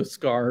acquire those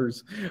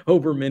scars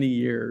over many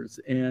years,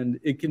 and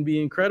it can be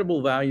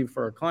incredible value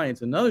for our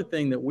clients. Another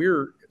thing that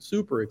we're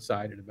super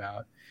excited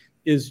about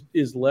is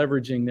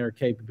leveraging their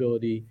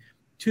capability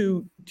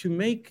to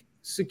make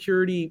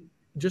security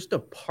just a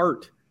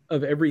part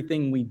of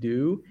everything we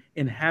do,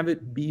 and have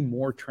it be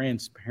more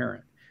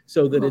transparent,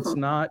 so that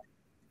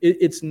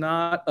it's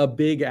not a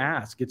big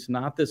ask. It's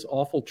not this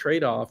awful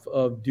trade-off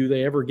of, do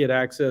they ever get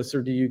access,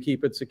 or do you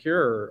keep it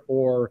secure,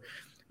 or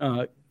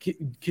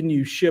can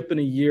you ship in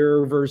a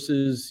year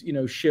versus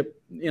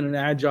ship in an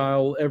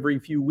agile every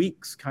few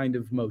weeks kind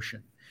of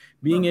motion.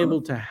 Being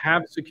able to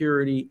have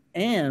security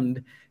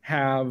and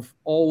have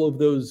all of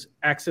those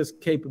access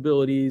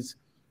capabilities,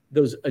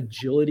 those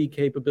agility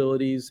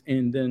capabilities,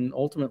 and then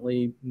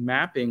ultimately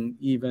mapping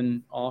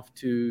even off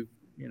to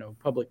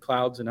public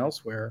clouds and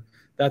elsewhere.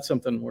 That's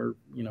something we're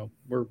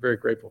very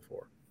grateful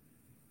for.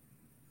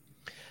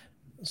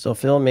 So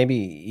Phil, maybe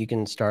you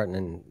can start, and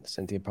then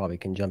Cynthia probably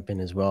can jump in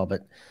as well.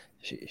 But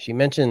she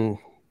mentioned,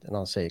 and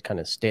I'll say, kind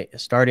of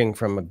starting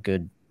from a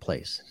good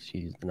place.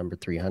 She's the number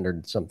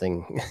 300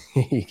 something.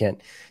 you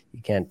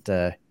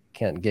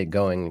can't get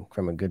going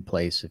from a good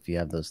place if you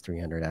have those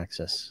 300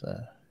 access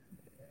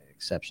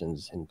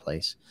exceptions in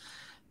place.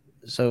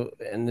 So,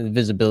 and the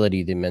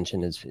visibility they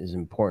mentioned is an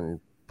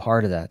important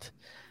part of that.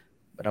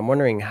 But I'm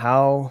wondering,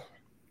 how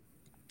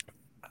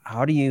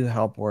do you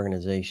help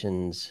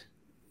organizations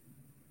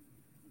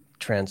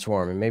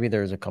transform? And maybe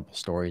there's a couple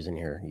stories in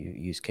here,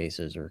 use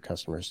cases or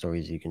customer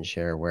stories you can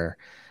share, where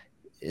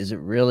is it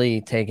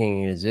really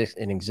taking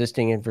an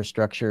existing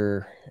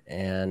infrastructure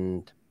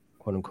and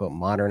quote unquote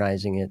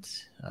modernizing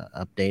it,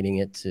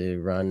 updating it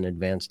to run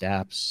advanced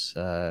apps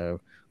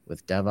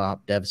with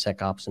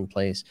DevSecOps in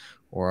place,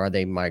 or are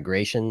they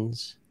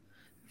migrations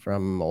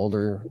from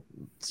older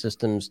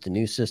systems to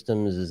new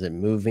systems? Is it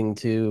moving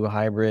to a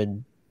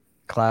hybrid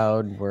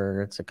cloud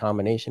where it's a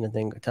combination of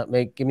things?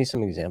 Give me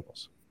some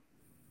examples.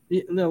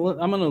 Yeah, no,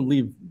 I'm going to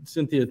leave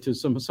Cynthia to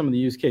some of the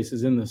use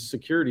cases in the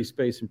security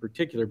space in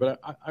particular,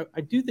 but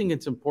I do think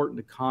it's important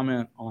to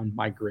comment on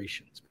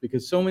migrations,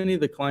 because so many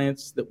of the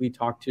clients that we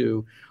talk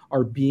to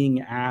are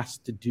being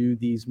asked to do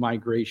these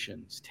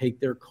migrations, take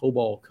their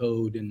COBOL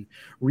code and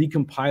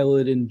recompile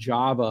it in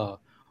Java,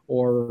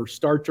 or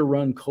start to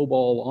run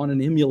COBOL on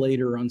an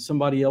emulator on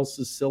somebody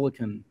else's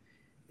silicon.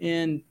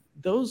 And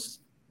those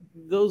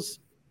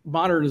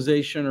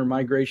modernization or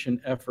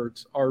migration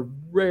efforts are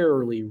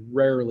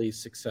rarely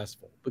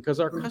successful, because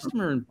our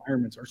customer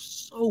environments are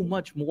so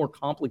much more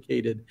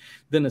complicated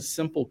than a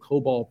simple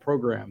COBOL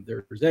program.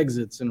 There's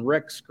exits and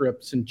rec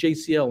scripts and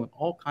JCL and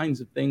all kinds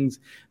of things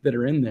that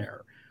are in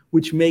there,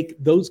 which make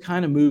those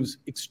kind of moves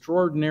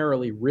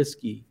extraordinarily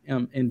risky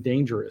and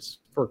dangerous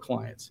for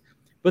clients.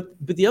 But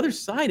the other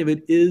side of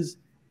it is,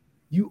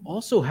 you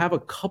also have a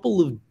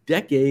couple of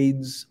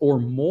decades or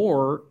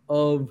more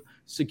of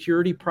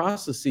security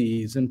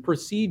processes and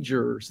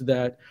procedures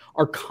that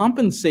are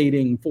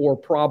compensating for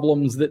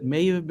problems that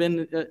may have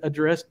been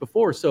addressed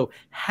before. So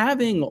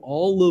having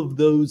all of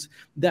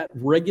that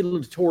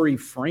regulatory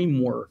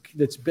framework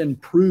that's been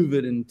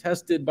proven and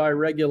tested by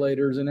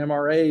regulators and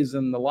MRAs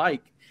and the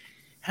like,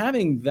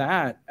 having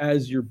that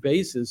as your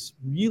basis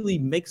really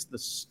makes the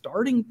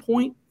starting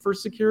point for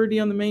security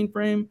on the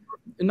mainframe,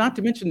 and not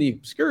to mention the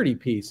obscurity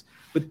piece,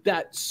 but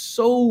that's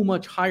so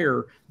much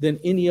higher than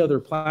any other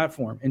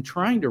platform. And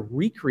trying to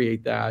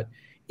recreate that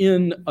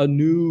in a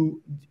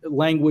new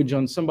language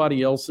on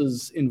somebody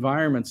else's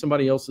environment,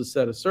 somebody else's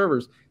set of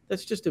servers,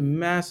 that's just a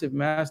massive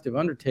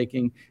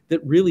undertaking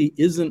that really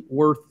isn't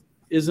worth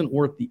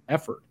the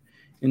effort.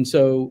 And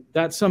so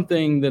that's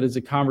something that is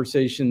a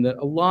conversation that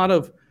a lot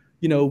of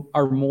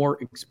our more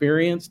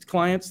experienced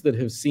clients that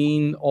have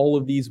seen all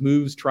of these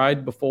moves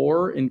tried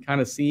before and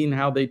kind of seen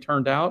how they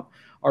turned out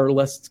are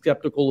less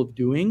skeptical of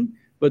doing.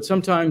 But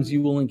sometimes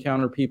you will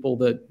encounter people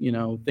that,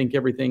 think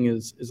everything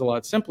is a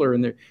lot simpler.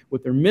 And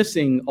what they're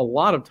missing a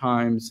lot of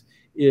times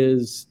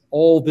is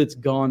all that's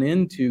gone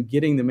into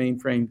getting the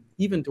mainframe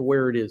even to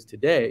where it is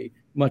today,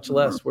 much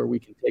less where we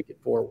can take it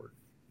forward.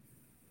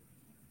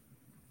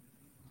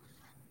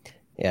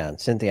 Yeah, and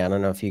Cynthia, I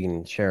don't know if you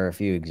can share a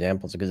few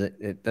examples, because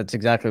that's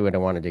exactly what I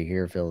wanted to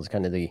hear, Phil. Is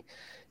kind of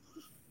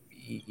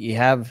you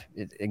have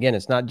again,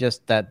 it's not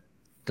just that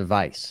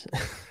device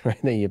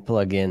right that you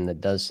plug in that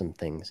does some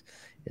things.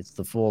 It's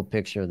the full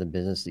picture of the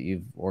business that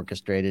you've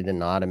orchestrated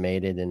and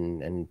automated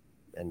and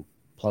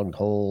plugged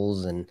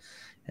holes, and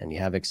you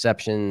have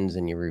exceptions,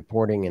 and you're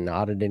reporting and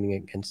auditing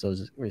against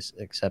those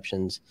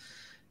exceptions.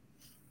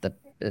 That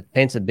it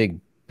paints a big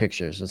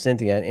picture. So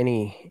Cynthia,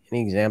 any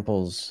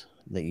examples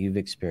that you've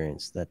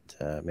experienced that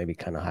maybe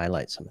kind of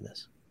highlight some of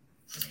this?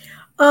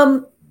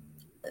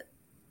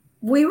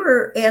 We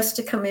were asked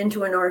to come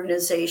into an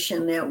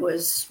organization that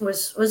was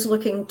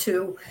looking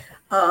to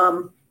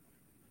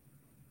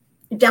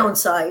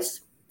downsize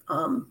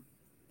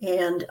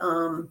and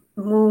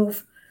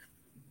move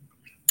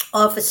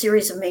off a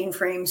series of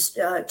mainframes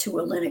to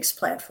a Linux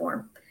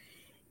platform.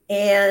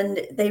 And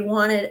they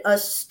wanted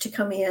us to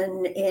come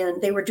in,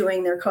 and they were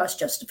doing their cost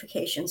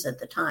justifications at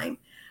the time.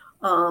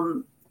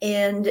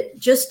 And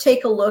just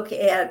take a look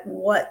at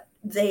what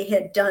they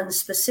had done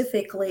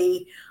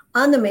specifically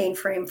on the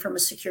mainframe from a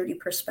security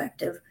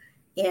perspective,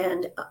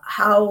 and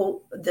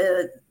how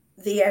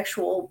the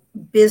actual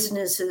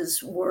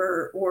businesses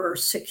were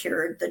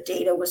secured, the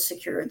data was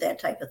secured, that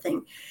type of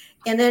thing.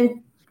 And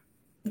then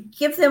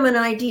give them an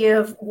idea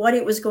of what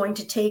it was going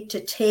to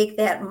take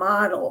that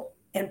model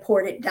and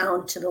port it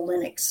down to the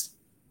Linux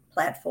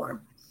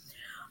platform.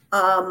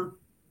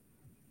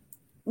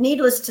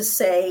 Needless to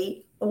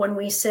say, when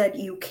we said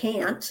you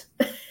can't,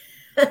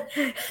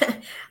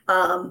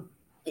 and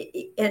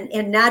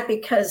not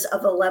because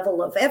of a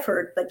level of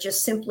effort, but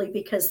just simply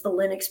because the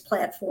Linux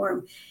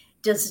platform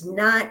does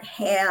not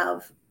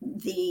have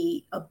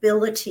the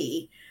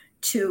ability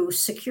to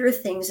secure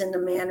things in the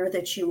manner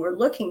that you were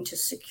looking to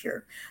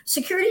secure.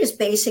 Security is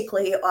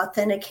basically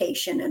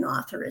authentication and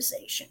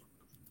authorization.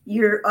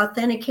 You're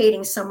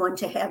authenticating someone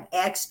to have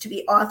to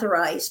be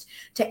authorized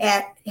to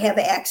have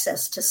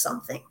access to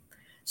something.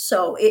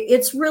 So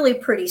it's really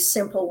pretty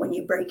simple when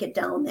you break it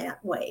down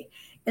that way.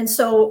 And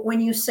so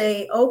when you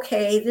say,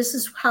 okay, this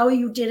is how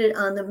you did it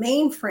on the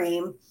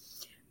mainframe,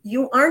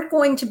 you aren't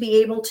going to be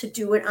able to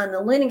do it on the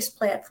Linux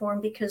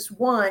platform because,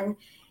 one,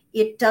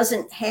 it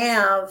doesn't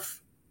have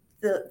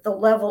the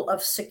level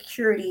of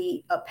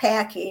security, a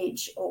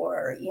package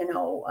or,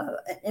 an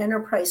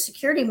enterprise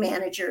security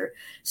manager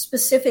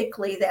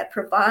specifically that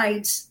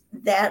provides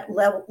that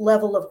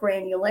level of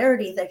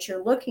granularity that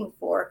you're looking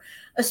for,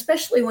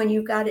 especially when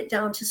you got it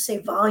down to, say,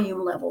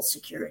 volume level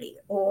security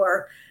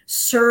or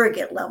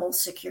surrogate level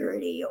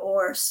security,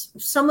 or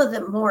some of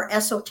the more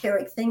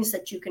esoteric things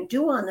that you can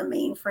do on the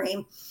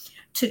mainframe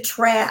to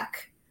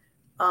track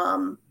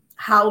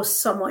how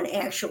someone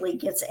actually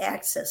gets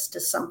access to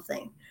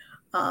something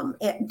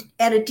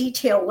at a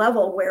detail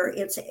level where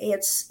it's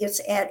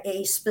at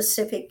a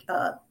specific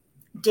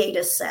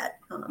data set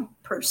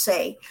per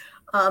se.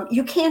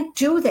 You can't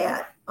do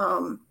that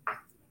on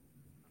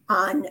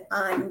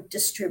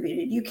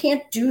distributed. You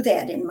can't do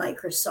that in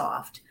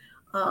Microsoft.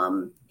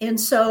 And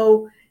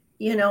so,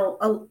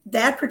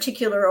 that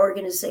particular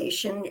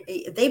organization,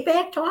 they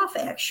backed off,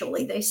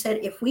 actually. They said,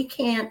 if we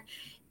can't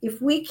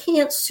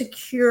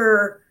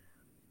secure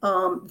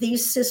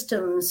these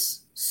systems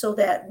so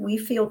that we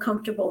feel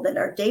comfortable that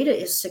our data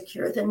is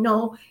secure, then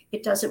no,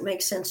 it doesn't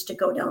make sense to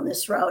go down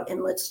this route.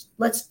 And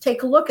let's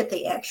take a look at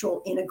the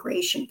actual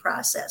integration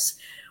process,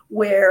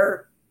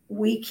 where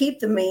we keep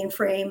the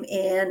mainframe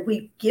and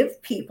we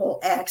give people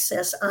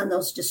access on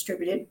those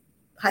distributed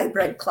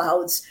hybrid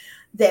clouds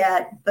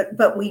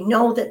but we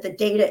know that the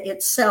data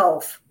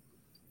itself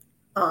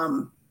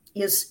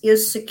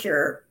is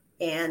secure,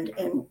 and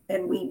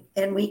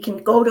we can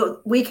go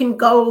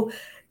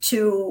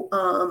to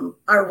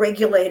our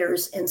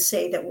regulators and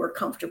say that we're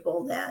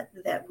comfortable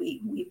that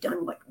we've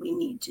done what we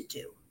need to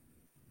do.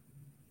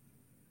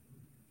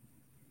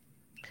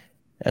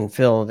 And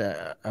Phil,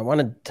 I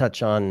want to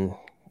touch on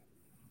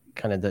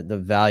kind of the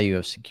value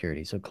of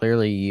security. So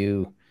clearly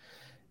you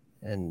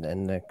and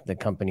the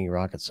company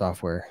Rocket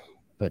Software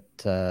put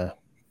your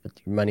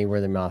money where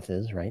their mouth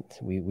is, right?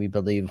 We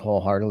believe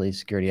wholeheartedly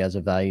security has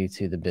a value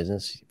to the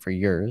business for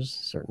yours,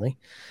 certainly.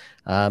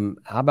 How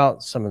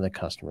about some of the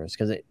customers?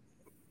 Because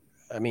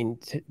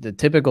the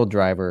typical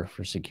driver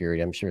for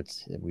security, I'm sure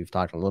we've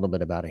talked a little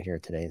bit about it here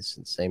today. It's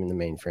the same in the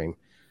mainframe: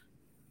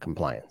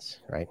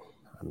 compliance, right?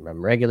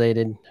 I'm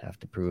regulated, I have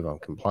to prove I'm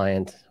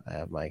compliant. I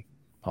have my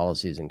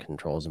policies and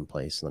controls in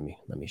place. Let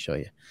me show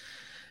you.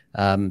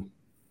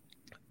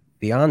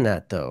 Beyond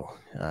that, though,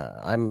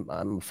 I'm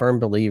a firm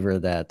believer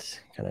that,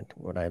 kind of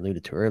what I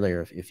alluded to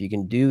earlier, if you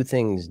can do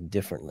things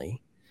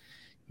differently,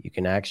 you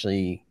can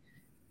actually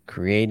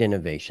create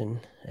innovation,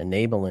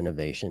 enable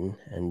innovation,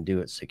 and do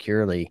it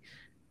securely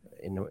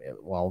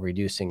while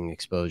reducing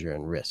exposure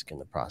and risk in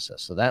the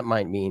process. So that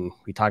might mean,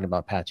 we talked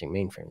about patching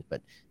mainframes,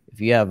 but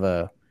if you have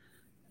a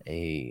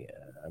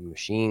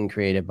machine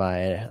created by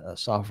a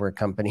software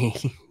company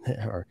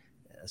or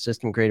a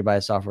system created by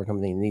a software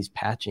company and needs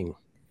patching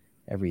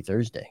every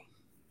Thursday,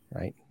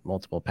 right?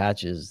 Multiple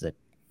patches that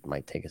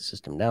might take a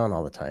system down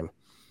all the time.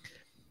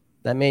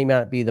 that may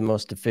not be the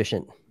most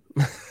efficient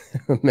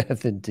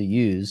method to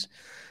use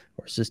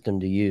or system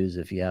to use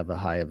if you have a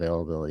high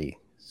availability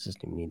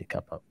system you need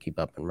to keep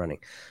up and running.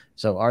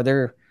 So are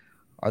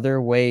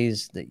there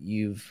ways that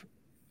you've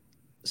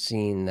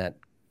seen that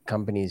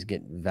companies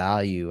get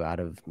value out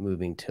of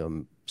moving to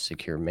a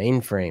secure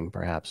mainframe,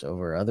 perhaps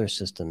over other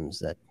systems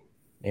that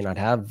may not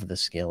have the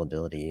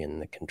scalability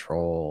and the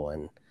control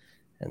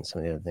and some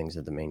of the other things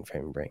that the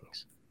mainframe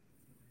brings?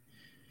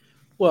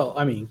 Well,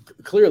 I mean,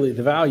 clearly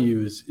the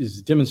value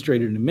is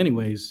demonstrated in many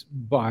ways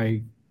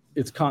by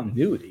its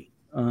continuity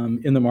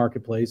in the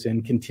marketplace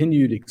and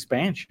continued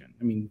expansion.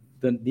 I mean,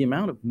 the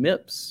amount of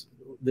MIPS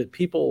that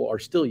people are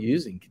still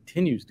using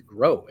continues to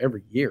grow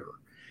every year.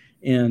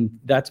 And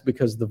that's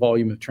because the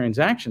volume of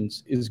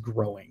transactions is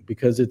growing,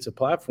 because it's a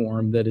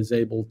platform that is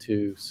able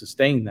to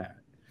sustain that.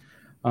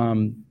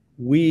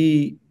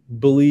 We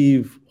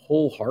believe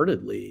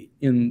wholeheartedly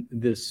in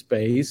this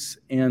space,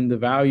 and the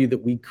value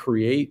that we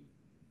create,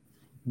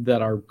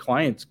 that our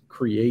clients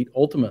create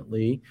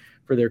ultimately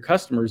for their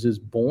customers, is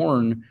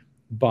born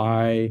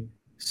by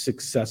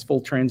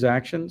successful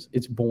transactions.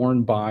 It's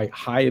born by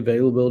high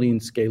availability and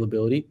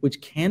scalability,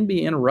 which can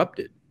be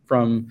interrupted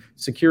from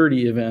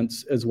security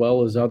events as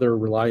well as other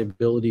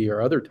reliability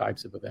or other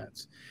types of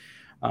events.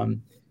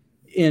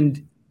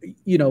 And,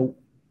 you know,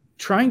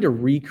 trying to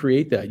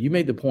recreate that, you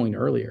made the point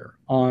earlier,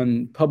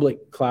 on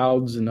public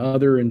clouds and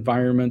other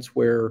environments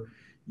where,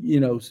 you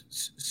know,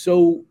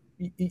 so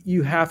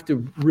you have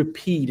to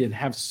repeat and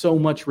have so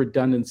much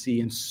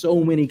redundancy and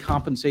so many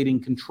compensating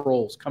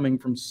controls coming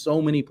from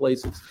so many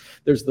places.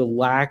 There's the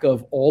lack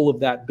of all of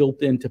that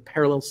built into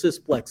parallel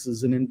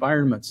sysplexes and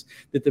environments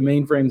that the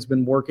mainframe's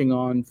been working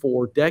on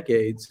for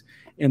decades.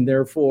 And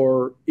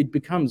therefore, it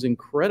becomes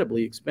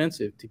incredibly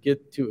expensive to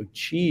get to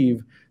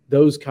achieve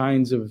those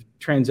kinds of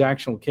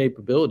transactional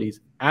capabilities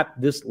at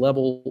this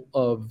level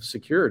of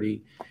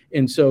security.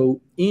 And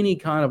so any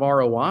kind of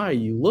ROI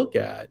you look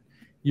at,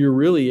 you're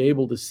really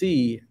able to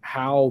see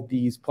how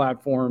these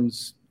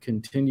platforms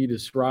continue to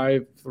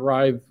thrive,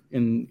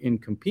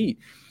 and compete.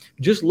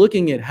 Just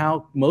looking at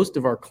how most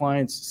of our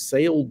clients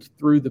sailed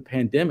through the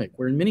pandemic,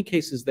 where in many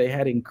cases they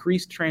had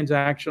increased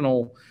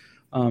transactional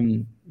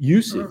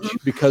usage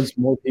because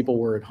more people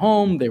were at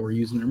home, they were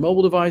using their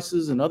mobile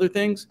devices and other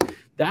things.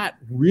 That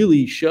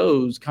really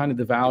shows kind of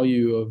the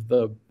value of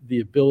the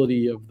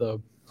ability of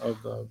the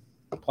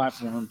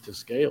platform to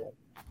scale,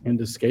 and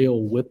to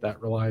scale with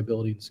that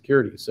reliability and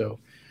security. So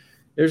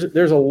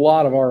there's a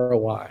lot of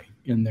ROI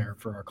in there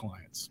for our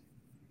clients.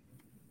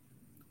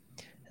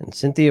 And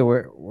Cynthia,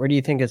 where do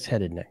you think it's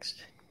headed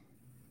next?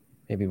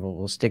 Maybe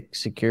we'll stick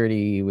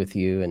security with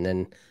you, and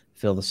then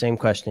Phil, the same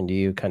question to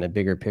you, kind of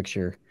bigger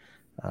picture,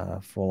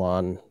 full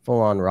on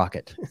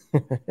rocket.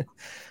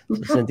 So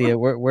Cynthia,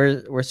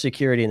 where's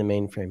security in the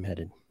mainframe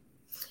headed?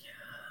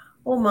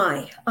 Oh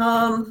my.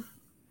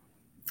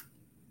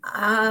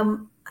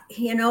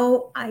 You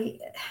know,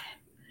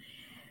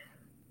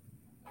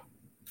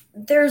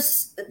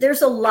 there's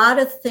a lot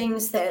of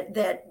things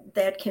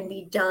that can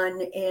be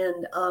done,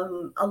 and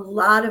a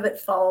lot of it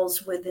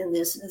falls within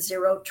this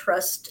zero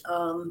trust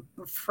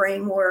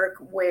framework,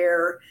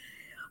 where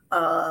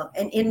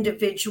an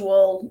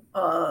individual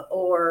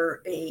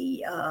or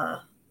an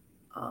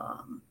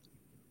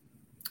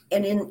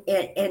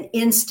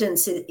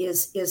instance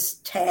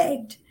is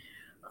tagged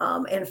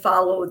and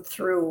followed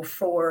through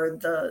for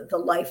the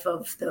life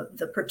of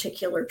the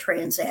particular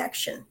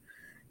transaction.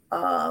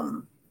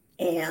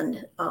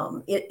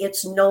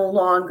 It's no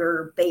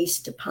longer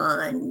based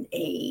upon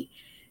a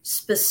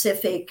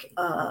specific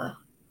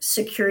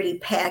security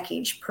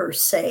package per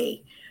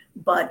se,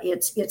 but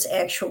it's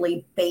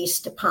actually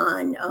based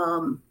upon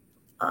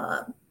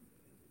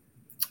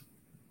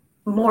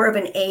more of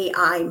an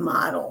AI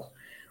model,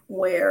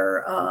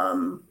 where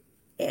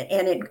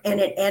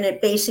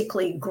it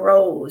basically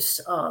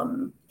grows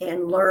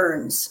and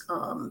learns.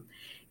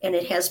 And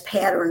it has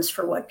patterns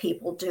for what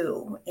people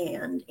do,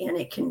 and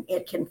it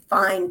can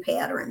find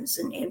patterns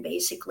and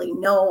basically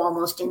know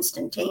almost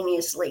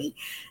instantaneously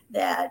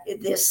that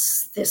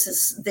this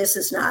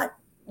is not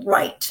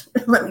right.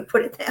 Let me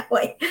put it that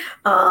way.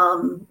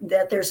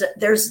 That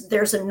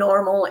there's a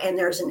normal and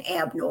there's an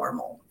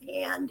abnormal,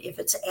 and if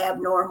it's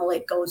abnormal,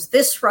 it goes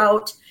this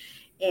route,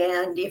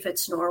 and if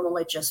it's normal,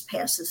 it just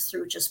passes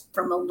through, just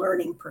from a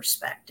learning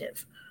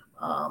perspective.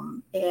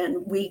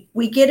 And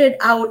we get it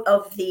out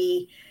of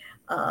the.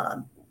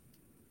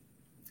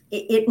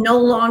 It no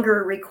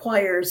longer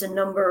requires a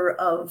number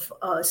of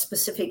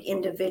specific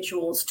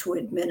individuals to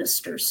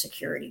administer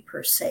security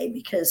per se,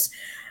 because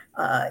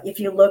if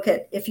you look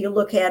at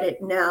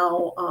it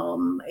now,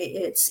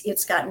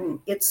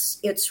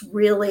 it's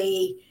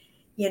really,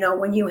 you know,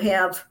 when you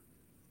have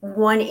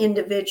one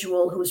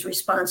individual who's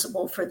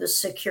responsible for the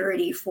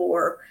security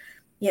for,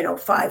 you know,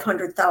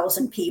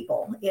 500,000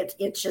 people, it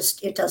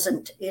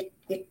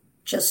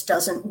just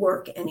doesn't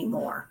work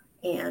anymore.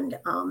 And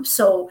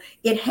so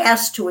it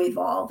has to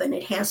evolve, and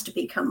it has to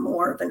become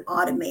more of an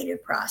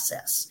automated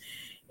process.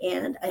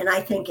 And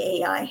I think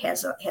AI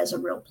has a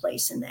real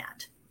place in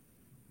that.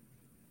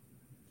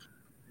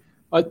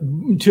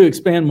 To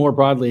expand more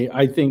broadly,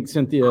 I think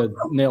Cynthia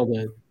nailed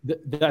it.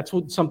 That's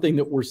something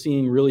that we're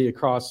seeing really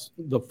across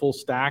the full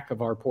stack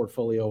of our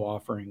portfolio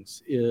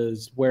offerings,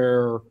 is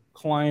where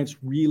clients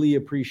really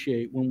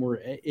appreciate when we're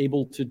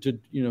able to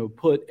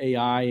put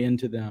AI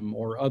into them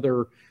or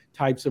other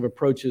types of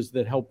approaches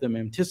that help them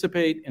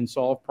anticipate and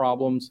solve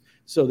problems,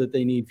 so that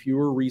they need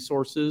fewer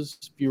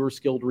resources, fewer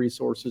skilled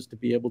resources to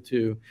be able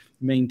to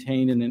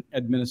maintain and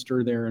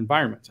administer their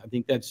environments. I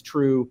think that's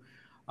true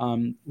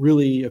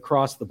really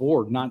across the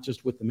board, not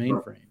just with the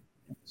mainframe.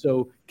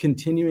 So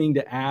continuing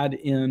to add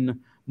in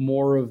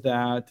more of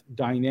that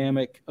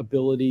dynamic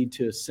ability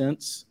to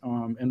sense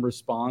and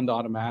respond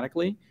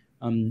automatically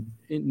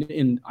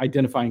in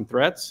identifying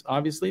threats,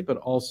 obviously, but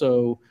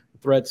also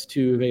threats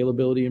to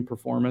availability and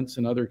performance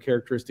and other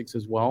characteristics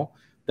as well.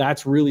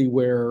 That's really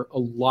where a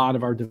lot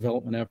of our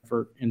development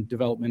effort and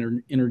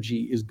development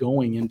energy is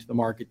going into the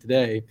market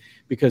today,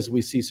 because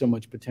we see so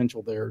much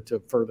potential there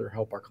to further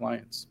help our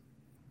clients.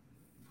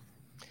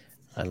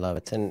 I love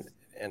it. And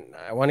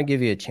I want to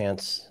give you a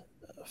chance,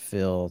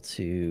 Phil,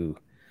 to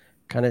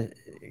can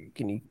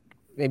you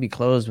maybe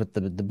close with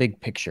the big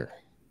picture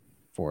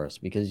for us,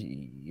 because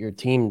your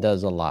team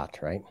does a lot,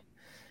 right?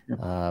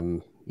 Yeah.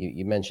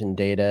 You mentioned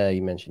data,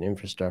 you mentioned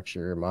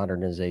infrastructure,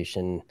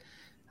 modernization,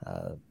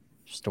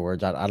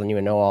 storage. I don't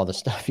even know all the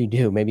stuff you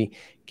do. Maybe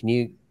can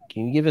you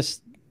give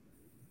us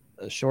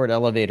a short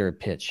elevator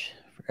pitch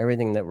for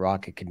everything that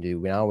Rocket can do?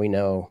 Now we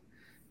know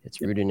it's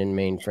rooted in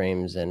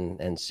mainframes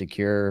and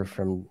secure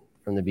from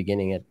the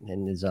beginning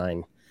in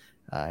design.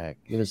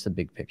 Give us the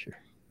big picture.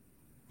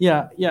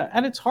 Yeah.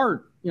 At its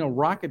heart,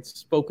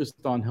 Rocket's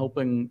focused on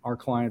helping our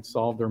clients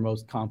solve their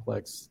most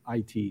complex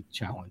IT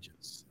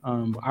challenges.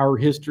 Our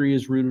history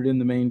is rooted in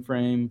the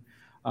mainframe.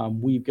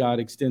 We've got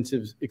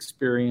extensive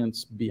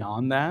experience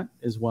beyond that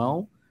as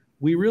well.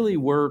 We really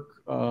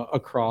work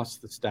across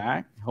the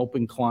stack,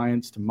 helping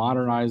clients to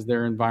modernize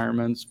their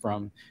environments,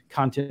 from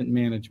content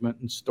management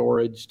and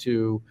storage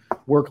to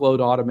workload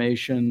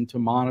automation to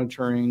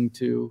monitoring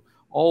to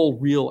all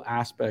real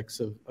aspects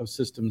of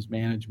systems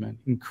management.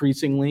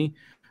 Increasingly,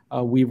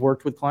 we've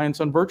worked with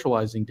clients on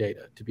virtualizing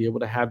data to be able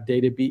to have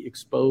data be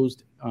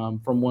exposed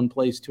from one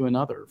place to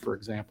another. For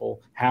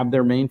example, have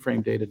their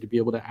mainframe data to be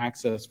able to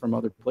access from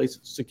other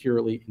places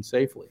securely and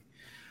safely.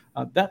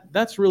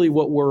 That's really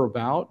what we're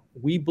about.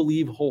 We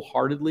believe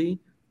wholeheartedly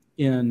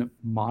in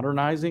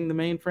modernizing the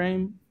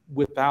mainframe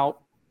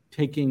without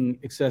taking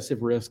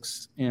excessive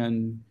risks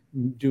and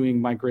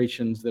doing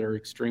migrations that are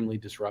extremely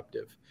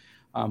disruptive.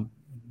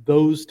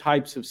 Those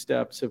types of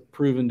steps have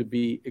proven to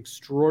be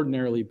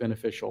extraordinarily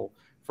beneficial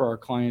for our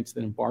clients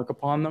that embark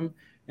upon them.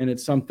 And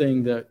it's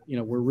something that,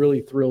 we're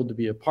really thrilled to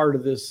be a part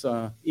of this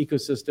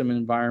ecosystem and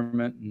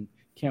environment, and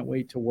can't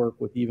wait to work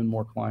with even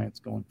more clients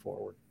going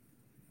forward.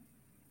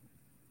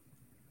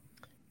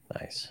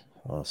 Nice.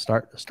 Well,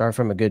 start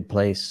from a good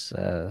place,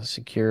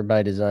 secure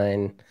by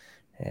design,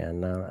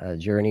 and a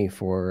journey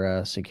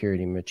for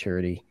security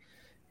maturity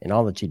in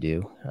all that you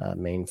do,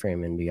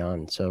 mainframe and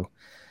beyond. So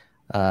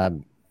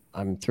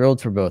I'm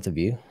thrilled for both of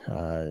you.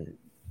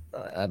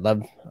 I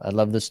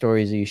love the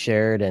stories that you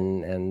shared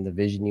and the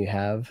vision you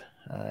have,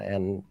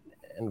 and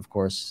of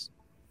course,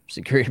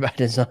 security by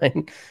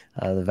design.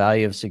 The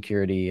value of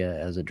security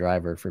as a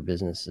driver for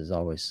business is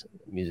always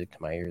music to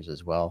my ears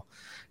as well.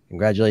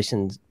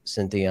 Congratulations,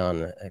 Cynthia,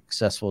 on a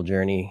successful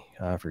journey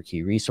for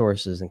Key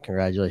Resources, and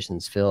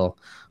congratulations, Phil,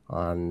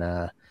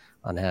 on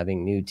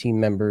having new team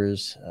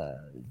members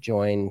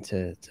join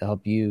to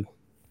help you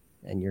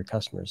and your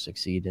customers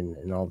succeed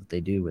in all that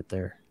they do with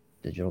their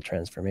digital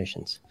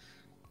transformations.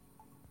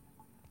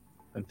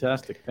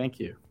 Fantastic. Thank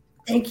you.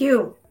 Thank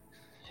you.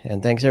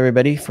 And thanks,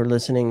 everybody, for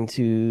listening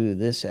to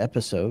this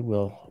episode.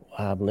 We'll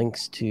have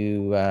links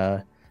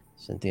to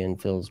Cynthia and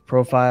Phil's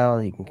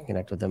profile. You can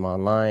connect with them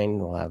online.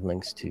 We'll have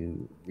links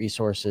to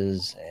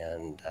resources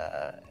and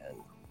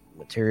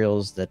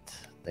materials that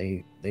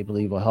they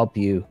believe will help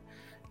you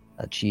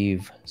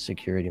achieve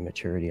security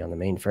maturity on the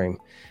mainframe.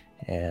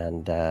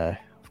 And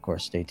of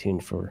course, stay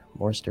tuned for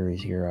more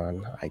stories here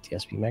on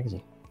ITSP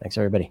Magazine. Thanks,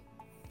 everybody.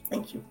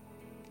 Thank you.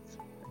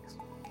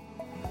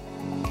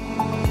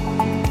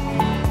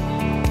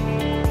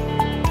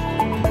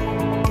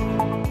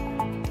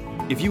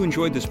 If you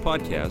enjoyed this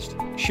podcast,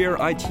 share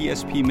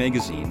ITSP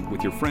Magazine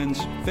with your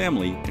friends,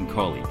 family, and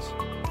colleagues.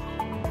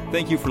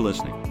 Thank you for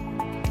listening.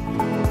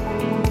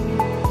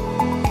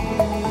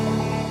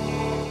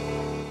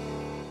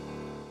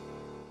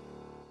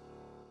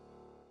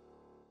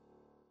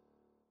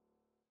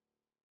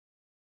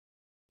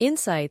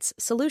 Insights,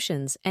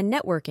 solutions, and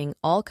networking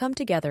all come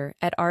together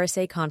at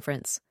RSA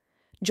Conference.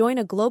 Join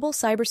a global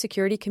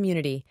cybersecurity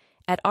community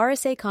at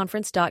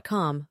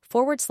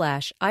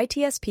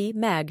rsaconference.com/ITSP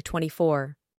Mag 24.